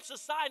wife steps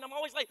aside, and I'm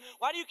always like,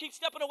 why do you keep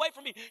stepping away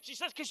from me? She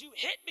says, because you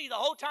hit me the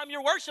whole time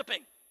you're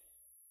worshiping.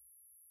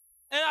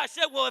 And I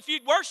said, well, if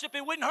you'd worship,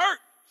 it wouldn't hurt.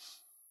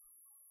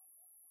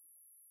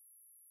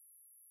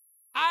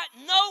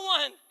 No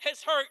one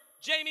has hurt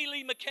Jamie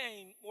Lee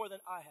McCain more than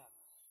I have,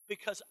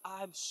 because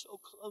I'm so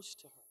close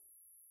to her.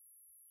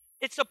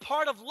 It's a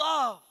part of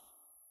love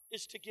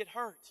is to get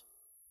hurt.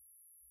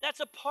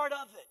 That's a part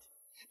of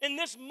it. In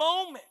this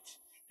moment,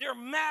 they're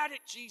mad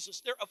at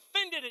Jesus. They're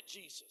offended at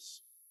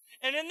Jesus.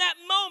 And in that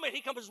moment,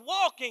 he comes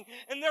walking,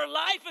 and their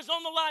life is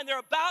on the line. They're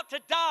about to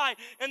die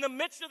in the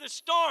midst of the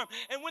storm.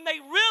 And when they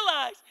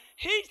realize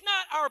he's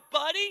not our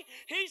buddy,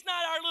 he's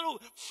not our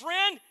little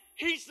friend,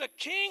 he's the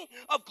King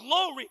of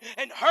glory,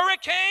 and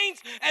hurricanes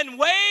and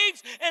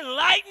waves and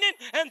lightning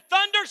and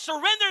thunder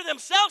surrender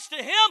themselves to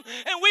him,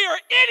 and we are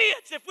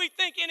idiots if we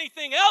think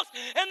anything else.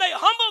 And they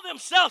humble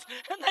themselves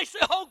and they say,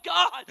 oh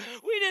God,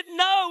 we didn't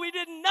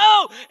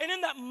know. And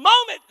in that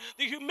moment,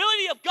 the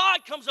humility of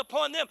God comes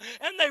upon them,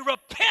 and they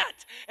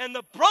repent, and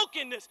the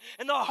brokenness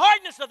and the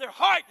hardness of their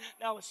heart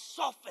now is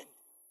softened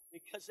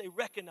because they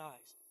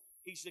recognize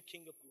he's the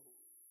King of glory.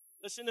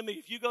 Listen to me,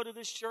 if you go to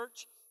this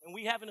church and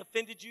we haven't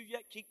offended you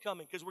yet, keep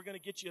coming, because we're going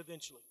to get you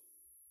eventually.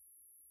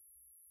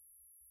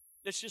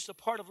 It's just a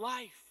part of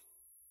life.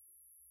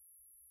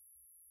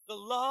 The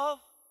love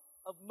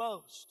of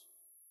most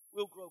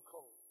will grow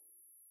cold.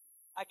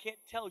 I can't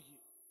tell you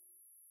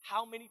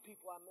how many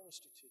people I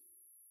minister to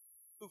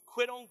who've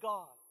quit on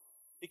God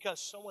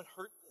because someone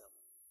hurt them.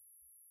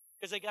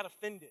 because they got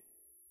offended.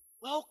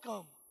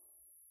 Welcome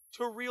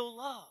to real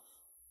love.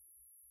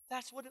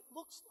 That's what it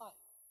looks like.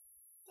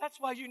 That's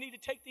why you need to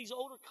take these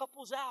older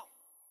couples out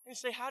and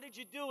say, how did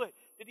you do it?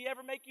 Did he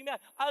ever make you mad?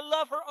 I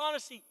love her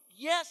honesty.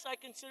 Yes, I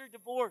consider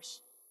divorce.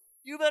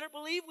 You better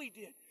believe we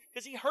did,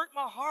 because he hurt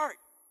my heart.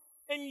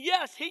 And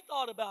yes, he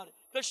thought about it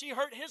because she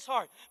hurt his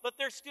heart. But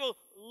they're still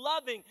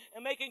loving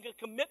and making a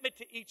commitment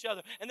to each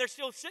other. And they're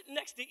still sitting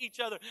next to each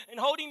other and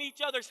holding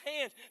each other's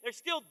hands. They're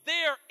still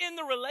there in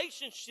the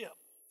relationship.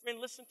 Friend,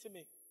 listen to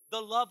me. The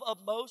love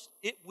of most,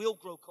 it will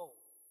grow cold.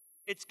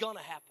 It's going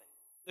to happen.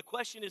 The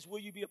question is, will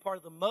you be a part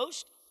of the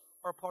most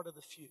or a part of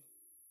the few?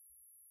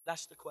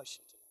 That's the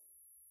question tonight.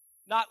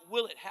 Not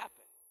will it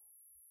happen.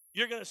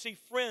 You're going to see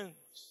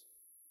friends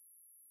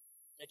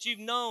that you've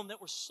known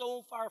that were so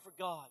on fire for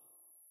God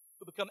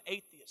who become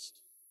atheists.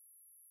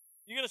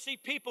 You're going to see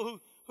people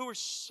who are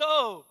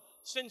so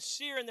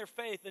sincere in their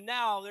faith and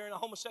now they're in a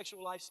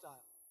homosexual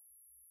lifestyle.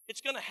 It's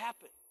going to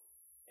happen.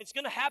 It's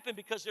going to happen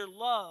because their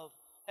love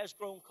has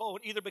grown cold,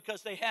 either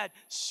because they had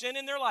sin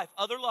in their life,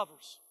 other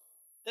lovers,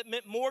 that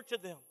meant more to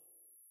them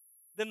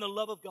than the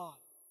love of God.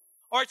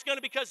 Or it's going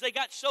to be because they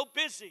got so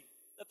busy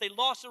that they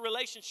lost a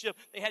relationship,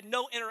 they had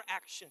no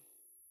interaction.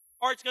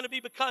 Or it's going to be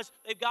because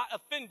they got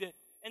offended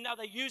and now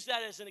they use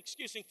that as an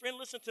excuse. And friend,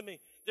 listen to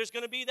me. There's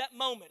going to be that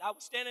moment. I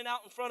was standing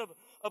out in front of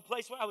a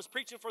place where I was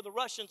preaching for the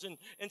Russians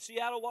in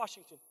Seattle,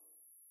 Washington.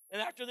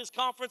 And after this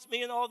conference,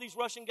 me and all these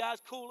Russian guys,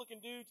 cool-looking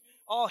dudes,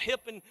 all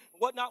hip and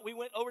whatnot, we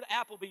went over to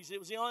Applebee's. It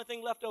was the only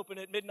thing left open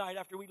at midnight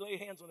after we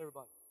laid hands on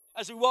everybody.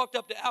 As we walked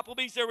up to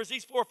Applebee's, there was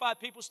these 4 or 5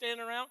 people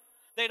standing around.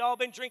 They'd all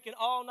been drinking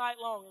all night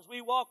long. As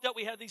we walked up,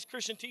 we had these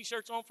Christian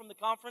T-shirts on from the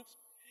conference.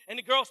 And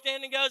the girl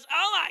standing goes,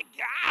 "Oh, my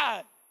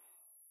God,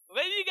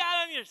 what do you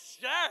got on your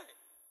shirt?"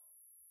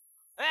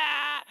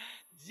 "Ah,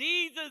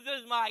 Jesus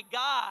is my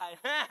God."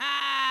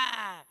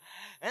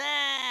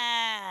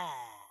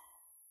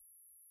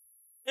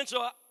 And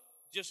so,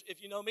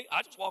 if you know me,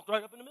 I just walked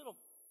right up in the middle.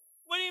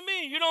 "What do you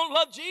mean? You don't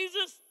love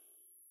Jesus?"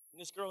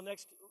 And this girl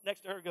next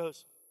to her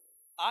goes,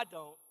 "I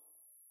don't.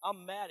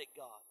 I'm mad at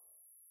God.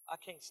 I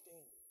can't stand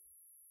it."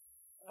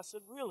 And I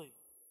said, "Really?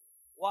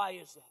 Why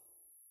is that?"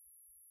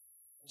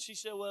 And she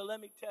said, "Well, let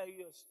me tell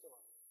you a story.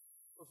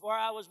 Before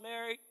I was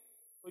married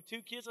with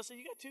 2 kids," I said,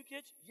 "You got 2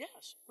 kids?"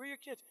 "Yes." "Where are your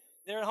kids?"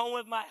 "They're at home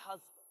with my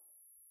husband."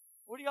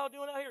 "What are y'all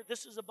doing out here?"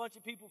 "This is a bunch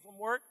of people from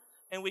work,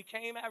 and we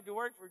came after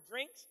work for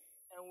drinks,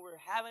 and we're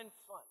having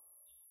fun."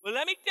 "Well,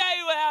 let me tell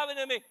you what happened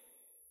to me.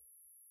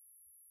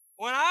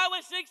 When I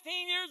was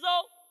 16 years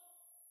old,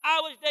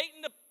 I was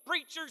dating the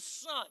preacher's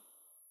son,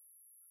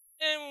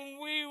 and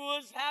we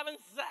was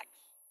having sex.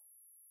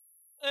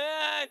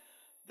 And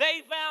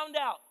they found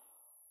out.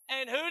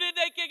 And who did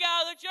they kick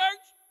out of the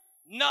church?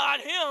 Not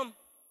him,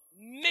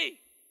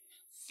 me.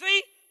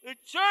 See, the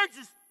church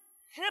is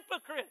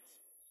hypocrites.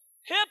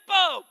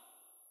 Hypocrites.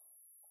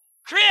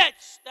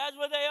 That's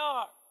what they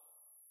are.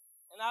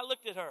 And I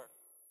looked at her.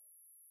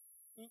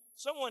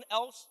 Someone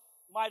else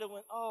might have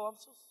went, "Oh, I'm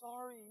so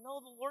sorry." No,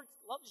 the Lord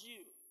loves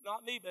you.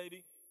 Not me,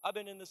 baby. I've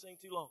been in this thing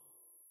too long.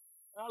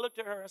 And I looked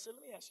at her and I said,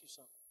 "Let me ask you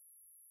something.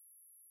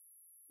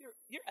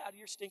 You're out of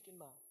your stinking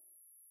mind."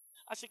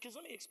 I said, "Because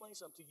let me explain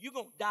something to you. You're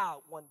going to die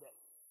one day.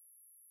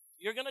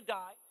 You're going to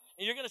die,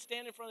 and you're going to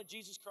stand in front of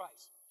Jesus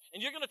Christ.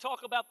 And you're going to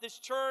talk about this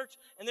church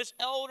and this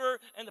elder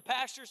and the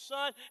pastor's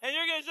son, and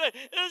you're going to say,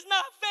 'It's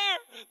not fair.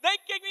 They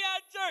kicked me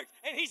out of church.'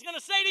 And he's going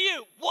to say to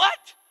you,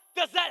 'What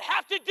does that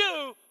have to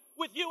do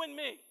with you and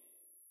me?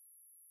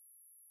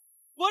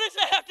 What does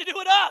that have to do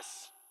with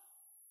us?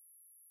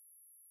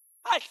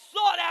 I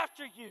sought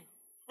after you.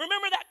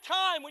 Remember that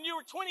time when you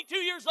were 22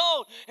 years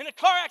old in a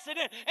car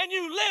accident and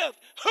you lived?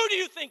 Who do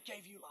you think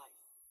gave you life?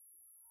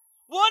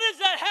 What does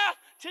that have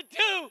to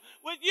do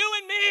with you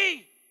and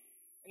me?'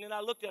 And then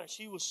I looked at her.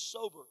 She was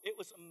sober. It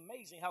was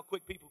amazing how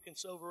quick people can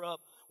sober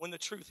up when the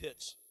truth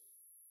hits.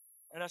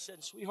 And I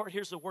said, "Sweetheart,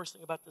 here's the worst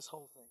thing about this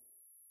whole thing.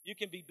 You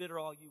can be bitter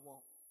all you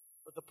want.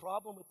 But the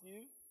problem with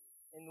you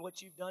and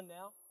what you've done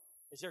now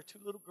is there are 2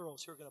 little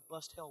girls who are going to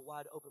bust hell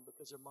wide open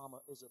because their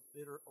mama is a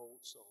bitter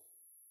old soul.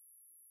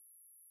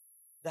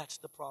 That's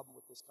the problem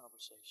with this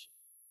conversation."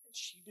 And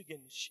she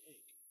began to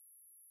shake,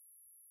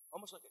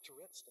 almost like a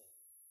Tourette's thing.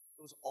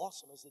 It was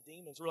awesome as the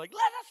demons were like,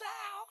 "Let us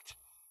out."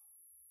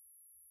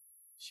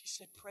 She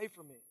said, "Pray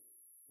for me."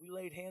 We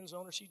laid hands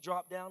on her. She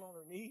dropped down on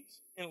her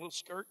knees in a little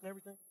skirt and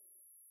everything.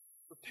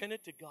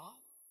 Repented to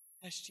God.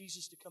 Asked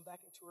Jesus to come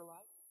back into her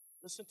life.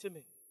 Listen to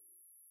me.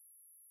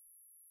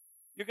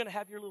 You're going to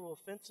have your little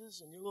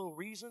offenses and your little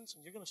reasons,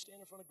 and you're going to stand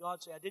in front of God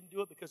and say, "I didn't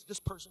do it because this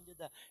person did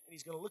that." And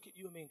he's going to look at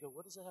you and me and go,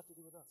 "What does that have to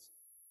do with us?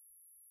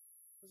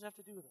 What does that have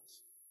to do with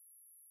us?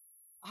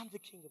 I'm the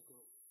King of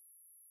glory.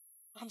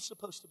 I'm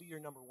supposed to be your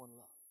number one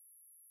love.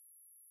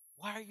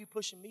 Why are you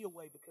pushing me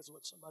away because of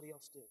what somebody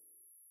else did?"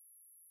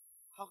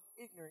 How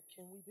ignorant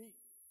can we be?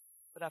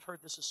 But I've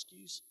heard this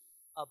excuse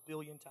 1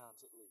 billion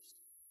times at least.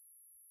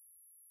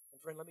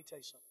 And friend, let me tell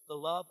you something. The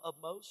love of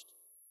most,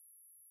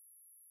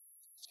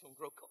 it's going to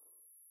grow cold.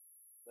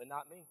 But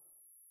not me.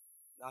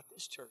 Not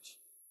this church.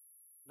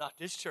 Not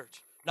this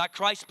church. Not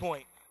Christ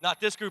Point. Not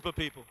this group of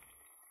people.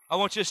 I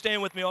want you to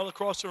stand with me all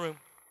across the room.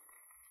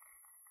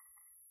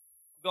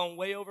 I've gone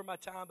way over my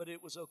time, but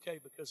it was okay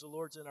because the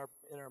Lord's in our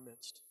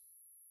midst.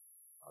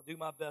 I'll do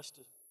my best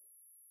to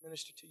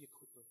minister to you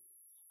quickly.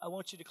 I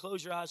want you to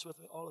close your eyes with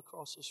me all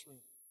across this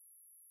room.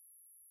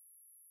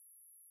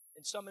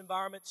 In some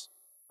environments,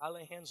 I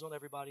lay hands on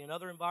everybody. In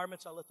other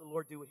environments, I let the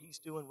Lord do what He's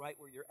doing right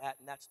where you're at,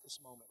 and that's this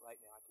moment right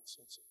now. I can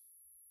sense it.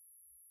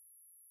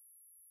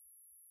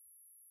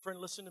 Friend,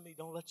 listen to me.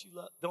 Don't let your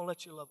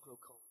love grow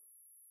cold.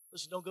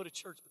 Listen, don't go to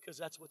church because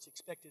that's what's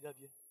expected of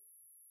you.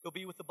 Go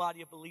be with the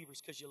body of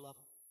believers because you love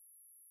them.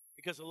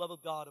 Because the love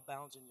of God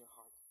abounds in your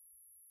heart.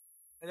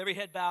 And every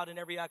head bowed and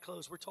every eye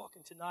closed, we're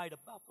talking tonight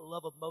about the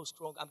love of most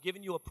growing. I'm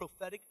giving you a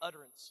prophetic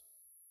utterance.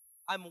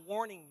 I'm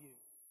warning you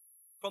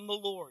from the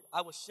Lord.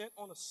 I was sent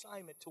on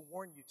assignment to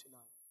warn you tonight.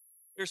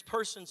 There's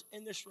persons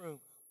in this room,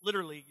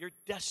 literally, your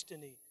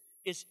destiny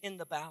is in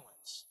the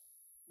balance.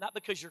 Not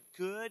because you're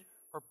good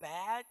or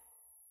bad.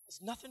 It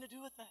has nothing to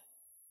do with that.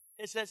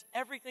 It has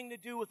everything to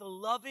do with a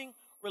loving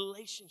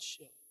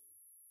relationship.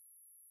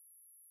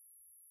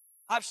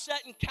 I've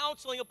sat in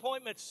counseling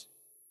appointments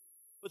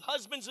with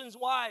husbands and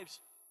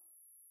wives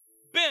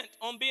bent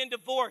on being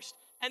divorced,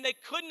 and they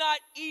could not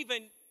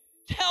even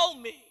tell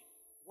me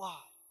why.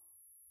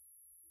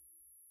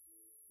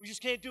 We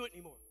just can't do it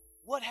anymore.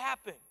 What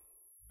happened?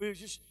 It was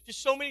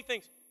just so many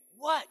things.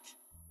 What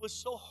was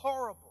so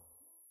horrible?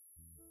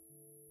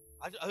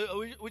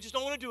 We just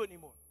don't want to do it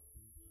anymore.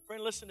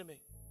 Friend, listen to me.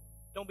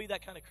 Don't be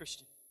that kind of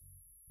Christian.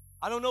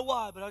 I don't know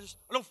why, but I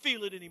don't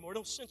feel it anymore. I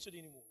don't sense it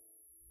anymore.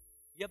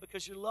 Yeah,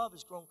 because your love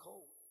has grown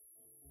cold.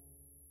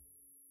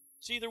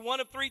 It's either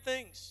one of three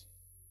things.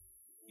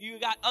 You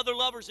got other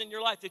lovers in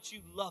your life that you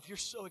love. You're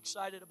so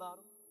excited about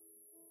them.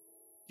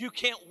 You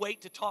can't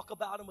wait to talk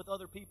about them with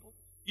other people.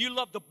 You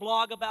love to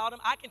blog about them.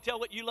 I can tell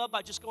what you love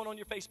by just going on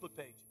your Facebook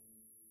page.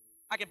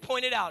 I can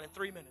point it out in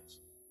 3 minutes.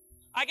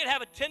 I can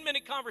have a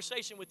 10-minute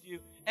conversation with you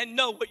and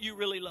know what you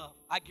really love.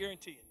 I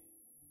guarantee it.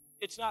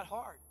 It's not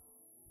hard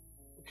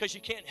because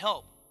you can't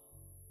help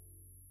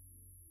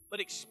but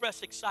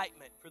express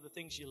excitement for the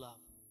things you love.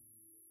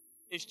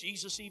 Is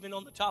Jesus even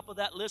on the top of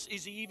that list?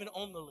 Is He even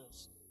on the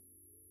list?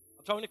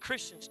 I'm talking to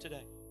Christians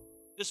today.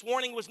 This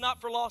warning was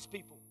not for lost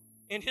people.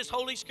 In His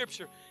Holy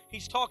Scripture,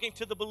 He's talking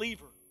to the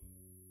believer.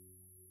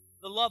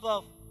 The love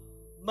of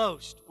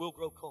most will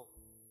grow cold.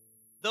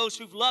 Those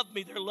who've loved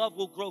me, their love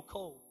will grow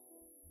cold.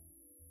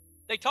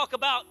 They talk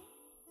about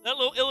that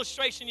little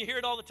illustration, you hear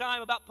it all the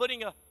time, about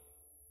putting a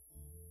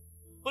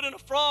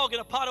frog in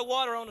a pot of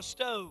water on a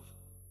stove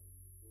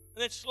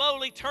and then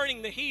slowly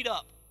turning the heat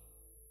up.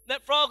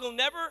 That frog will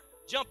never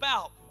jump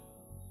out.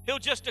 He'll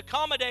just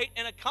accommodate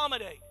and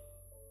accommodate.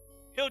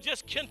 He'll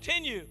just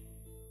continue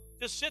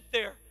to sit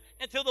there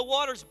until the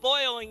water's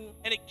boiling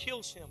and it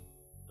kills him.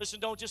 Listen,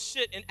 don't just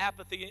sit in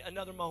apathy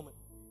another moment.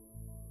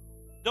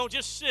 Don't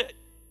just sit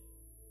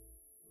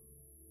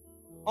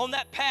on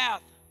that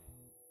path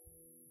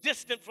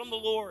distant from the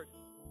Lord.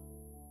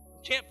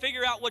 Can't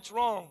figure out what's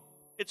wrong.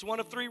 It's one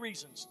of three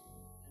reasons.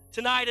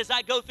 Tonight, as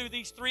I go through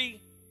these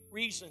three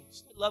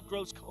reasons that love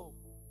grows cold,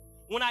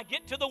 when I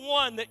get to the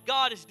one that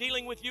God is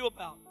dealing with you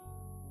about,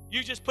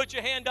 you just put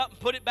your hand up and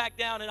put it back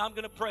down, and I'm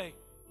going to pray.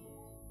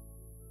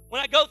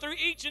 When I go through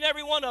each and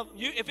every one of them,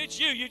 if it's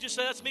you, you just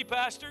say, that's me,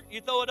 Pastor.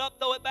 You throw it up,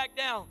 throw it back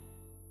down.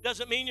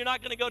 Doesn't mean you're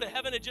not going to go to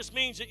heaven. It just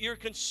means that you're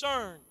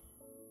concerned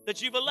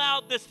that you've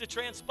allowed this to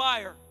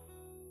transpire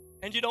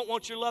and you don't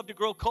want your love to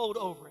grow cold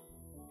over it.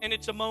 And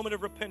it's a moment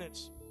of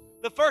repentance.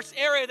 The first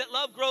area that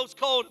love grows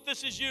cold, if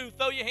this is you,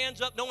 throw your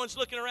hands up. No one's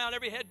looking around,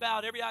 every head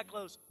bowed, every eye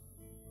closed.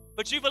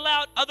 But you've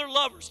allowed other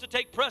lovers to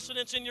take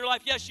precedence in your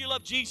life. Yes, you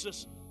love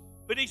Jesus,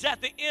 but He's at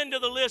the end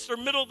of the list or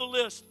middle of the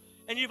list,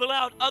 and you've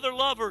allowed other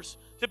lovers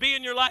to be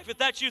in your life. If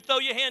that's you, throw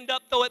your hand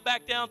up, throw it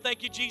back down.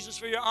 Thank you, Jesus,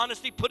 for your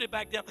honesty. Put it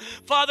back down.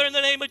 Father, in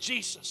the name of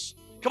Jesus,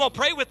 come on,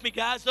 pray with me,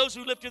 guys, those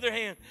who lifted their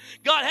hand.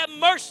 God, have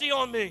mercy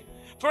on me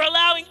for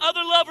allowing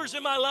other lovers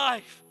in my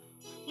life.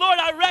 Lord,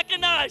 I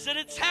recognize that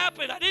it's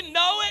happened. I didn't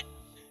know it.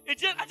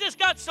 I just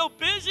got so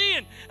busy,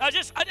 and I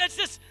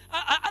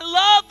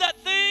love that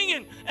thing,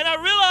 and I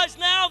realize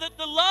now that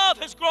the love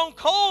has grown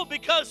cold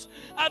because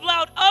I've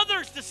allowed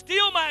others to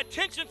steal my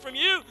attention from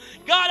you.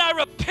 God, I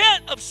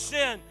repent of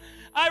sin.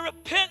 I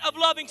repent of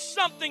loving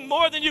something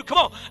more than you. Come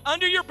on,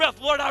 under your breath,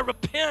 Lord, I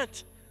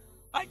repent.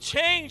 I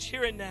change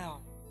here and now.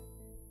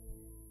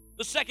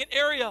 The second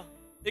area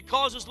that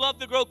causes love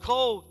to grow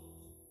cold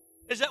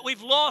is that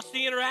we've lost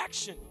the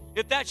interaction.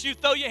 If that's you,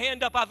 throw your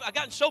hand up. I've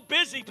gotten so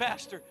busy,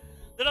 Pastor,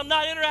 that I'm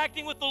not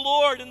interacting with the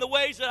Lord in the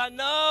ways that I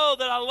know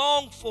that I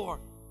long for.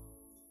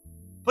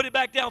 Put it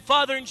back down.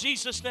 Father, in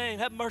Jesus' name,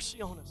 have mercy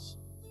on us.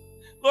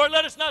 Lord,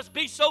 let us not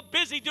be so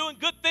busy doing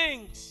good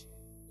things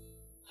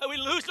that we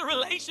lose the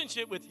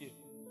relationship with you.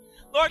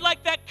 Lord,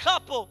 like that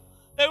couple,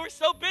 they were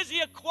so busy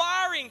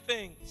acquiring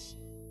things.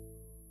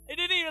 They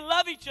didn't even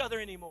love each other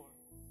anymore.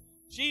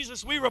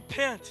 Jesus, we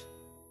repent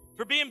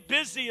for being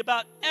busy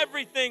about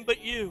everything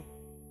but you.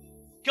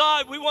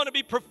 God, we want to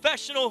be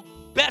professional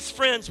best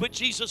friends with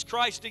Jesus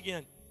Christ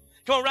again.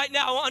 Come Come on, right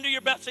now, under your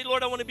breath, say,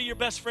 Lord, I want to be your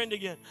best friend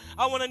again.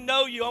 I want to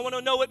know you. I want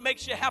to know what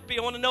makes you happy.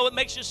 I want to know what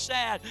makes you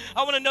sad.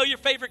 I want to know your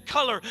favorite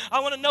color.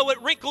 I want to know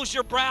what wrinkles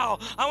your brow.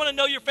 I want to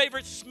know your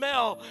favorite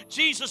smell.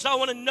 Jesus, I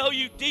want to know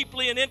you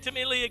deeply and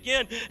intimately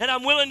again, and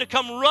I'm willing to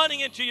come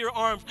running into your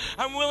arms.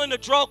 I'm willing to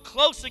draw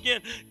close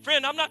again.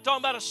 Friend, I'm not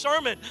talking about a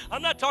sermon.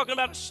 I'm not talking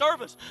about a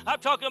service. I'm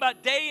talking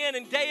about day in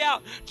and day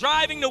out,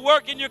 driving to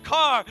work in your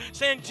car,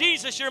 saying,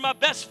 Jesus, you're my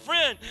best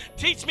friend.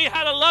 Teach me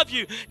how to love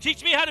you.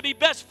 Teach me how to be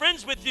best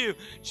friends with you.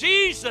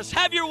 Jesus,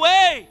 have your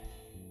way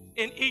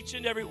in each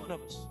and every one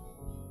of us.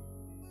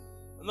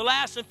 And the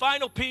last and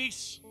final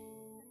piece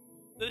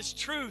that is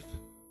truth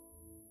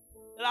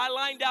that I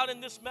lined out in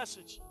this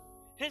message.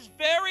 His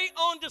very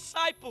own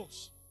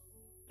disciples,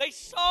 they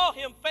saw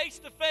him face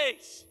to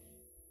face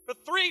for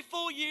 3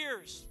 full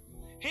years.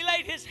 He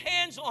laid his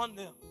hands on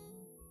them.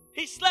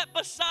 He slept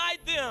beside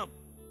them.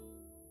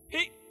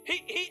 He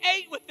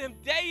ate with them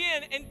day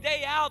in and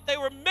day out. They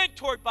were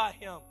mentored by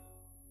him.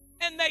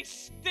 And they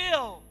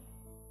still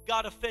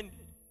got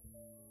offended.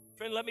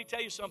 Friend, let me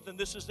tell you something.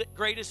 This is the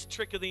greatest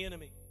trick of the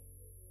enemy,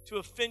 to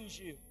offend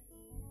you.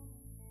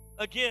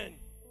 Again,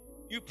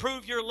 you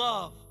prove your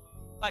love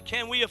by,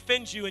 can we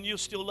offend you and you'll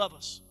still love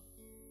us?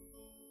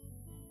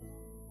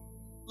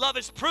 Love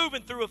is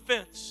proven through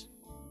offense.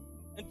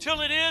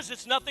 Until it is,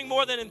 it's nothing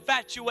more than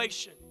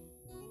infatuation.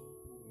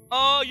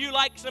 Oh, you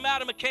like some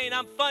Adam McCain.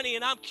 I'm funny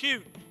and I'm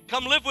cute.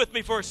 Come live with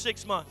me for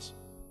 6 months.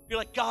 You're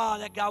like,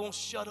 God, that guy won't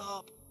shut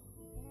up.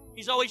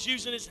 He's always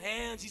using his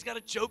hands. He's got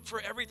a joke for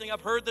everything.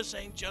 I've heard the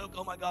same joke.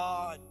 Oh, my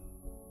God.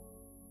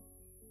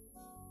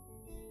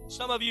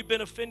 Some of you have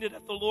been offended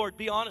at the Lord.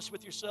 Be honest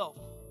with yourself.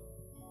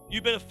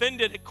 You've been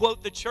offended at,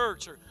 quote, the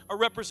church or a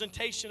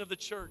representation of the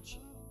church.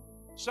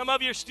 Some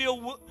of you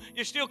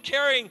you're still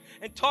carrying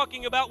and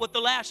talking about what the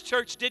last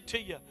church did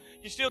to you.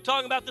 You're still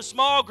talking about the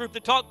small group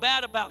that talked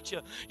bad about you.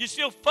 You're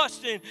still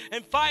fussing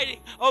and fighting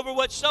over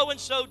what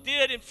so-and-so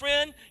did. And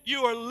friend,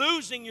 you are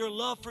losing your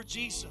love for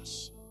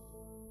Jesus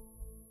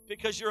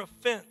because your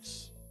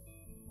offense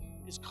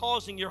is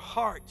causing your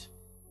heart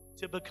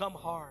to become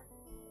hard.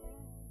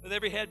 With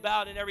every head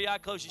bowed and every eye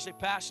closed, you say,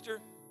 Pastor,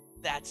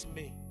 that's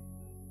me.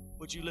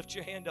 Would you lift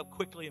your hand up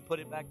quickly and put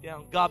it back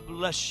down? God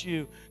bless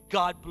you.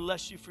 God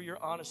bless you for your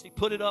honesty.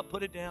 Put it up,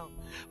 put it down.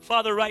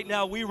 Father, right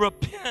now we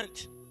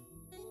repent.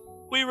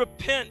 We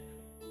repent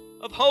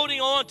of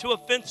holding on to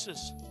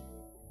offenses.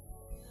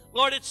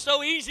 Lord, it's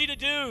so easy to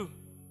do.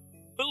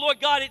 But Lord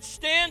God, it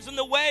stands in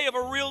the way of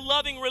a real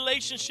loving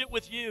relationship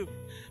with you.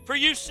 For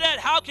you said,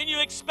 how can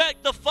you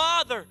expect the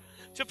Father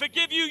to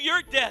forgive you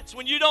your debts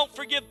when you don't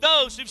forgive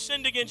those who've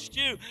sinned against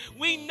you?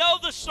 We know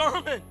the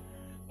sermon.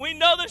 We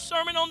know the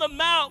Sermon on the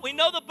Mount. We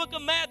know the book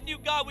of Matthew,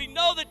 God. We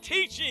know the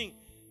teaching.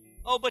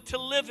 Oh, but to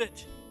live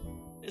it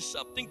is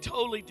something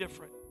totally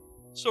different.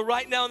 So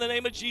right now, in the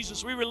name of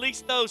Jesus, we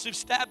release those who've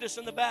stabbed us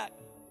in the back.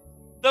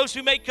 Those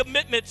who made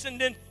commitments and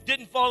then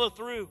didn't follow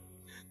through.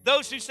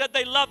 Those who said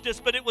they loved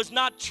us, but it was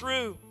not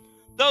true.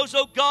 Those,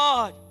 oh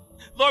God,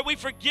 Lord, we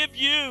forgive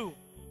you.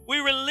 We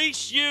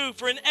release you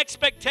for an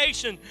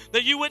expectation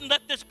that you wouldn't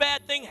let this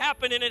bad thing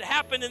happen, and it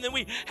happened, and then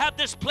we have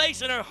this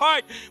place in our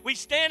heart. We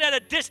stand at a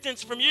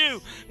distance from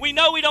you. We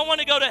know we don't want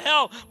to go to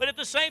hell, but at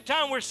the same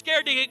time, we're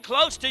scared to get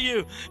close to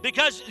you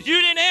because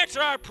you didn't answer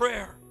our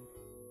prayer.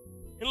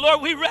 And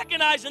Lord, we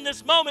recognize in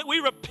this moment, we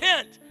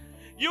repent.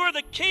 You are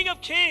the King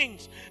of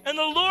Kings and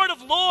the Lord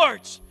of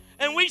Lords,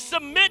 and we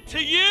submit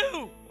to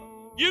you.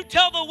 You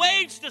tell the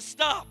waves to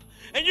stop.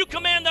 And you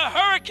command the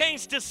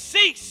hurricanes to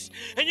cease.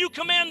 And you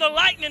command the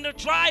lightning to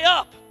dry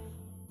up.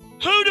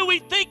 Who do we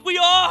think we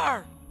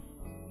are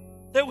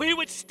that we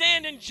would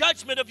stand in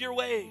judgment of your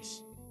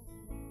ways?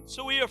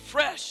 So we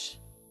afresh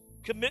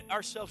commit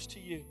ourselves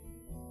to you.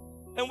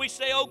 And we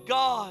say, oh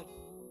God,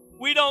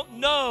 we don't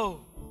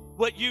know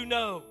what you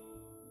know.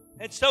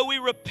 And so we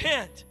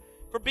repent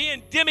for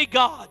being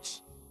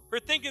demigods, for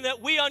thinking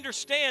that we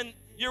understand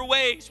your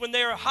ways when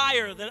they are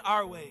higher than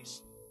our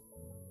ways.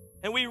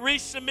 And we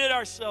resubmit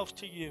ourselves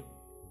to you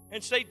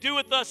and say, do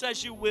with us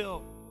as you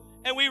will.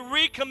 And we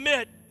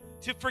recommit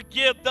to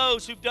forgive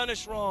those who've done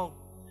us wrong.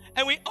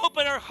 And we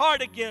open our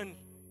heart again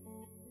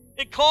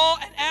and call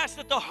and ask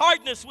that the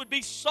hardness would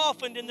be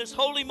softened in this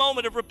holy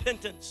moment of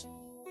repentance.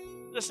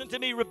 Listen to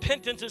me,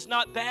 repentance is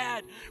not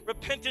bad.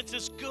 Repentance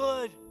is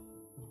good.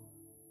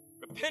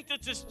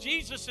 Repentance is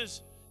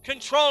Jesus'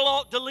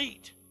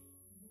 Control-Alt-Delete.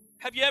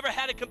 Have you ever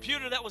had a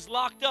computer that was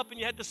locked up and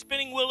you had the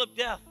spinning wheel of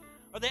death?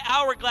 Or the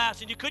hourglass,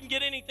 and you couldn't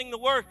get anything to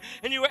work,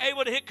 and you were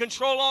able to hit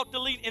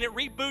Control-Alt-Delete, and it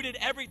rebooted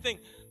everything.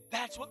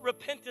 That's what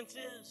repentance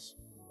is.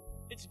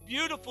 It's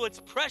beautiful. It's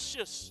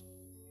precious.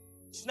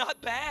 It's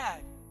not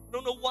bad. I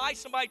don't know why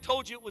somebody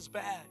told you it was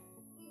bad.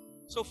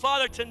 So,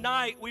 Father,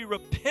 tonight we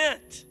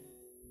repent.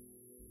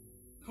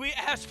 We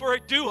ask for a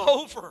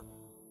do-over.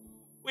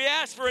 We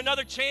ask for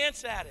another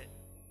chance at it.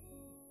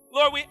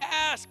 Lord, we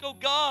ask, oh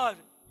God,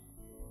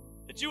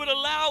 that you would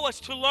allow us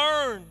to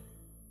learn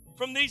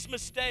from these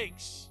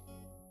mistakes.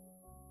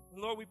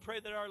 And Lord, we pray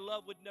that our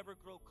love would never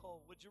grow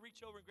cold. Would you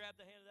reach over and grab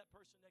the hand of that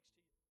person next to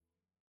you?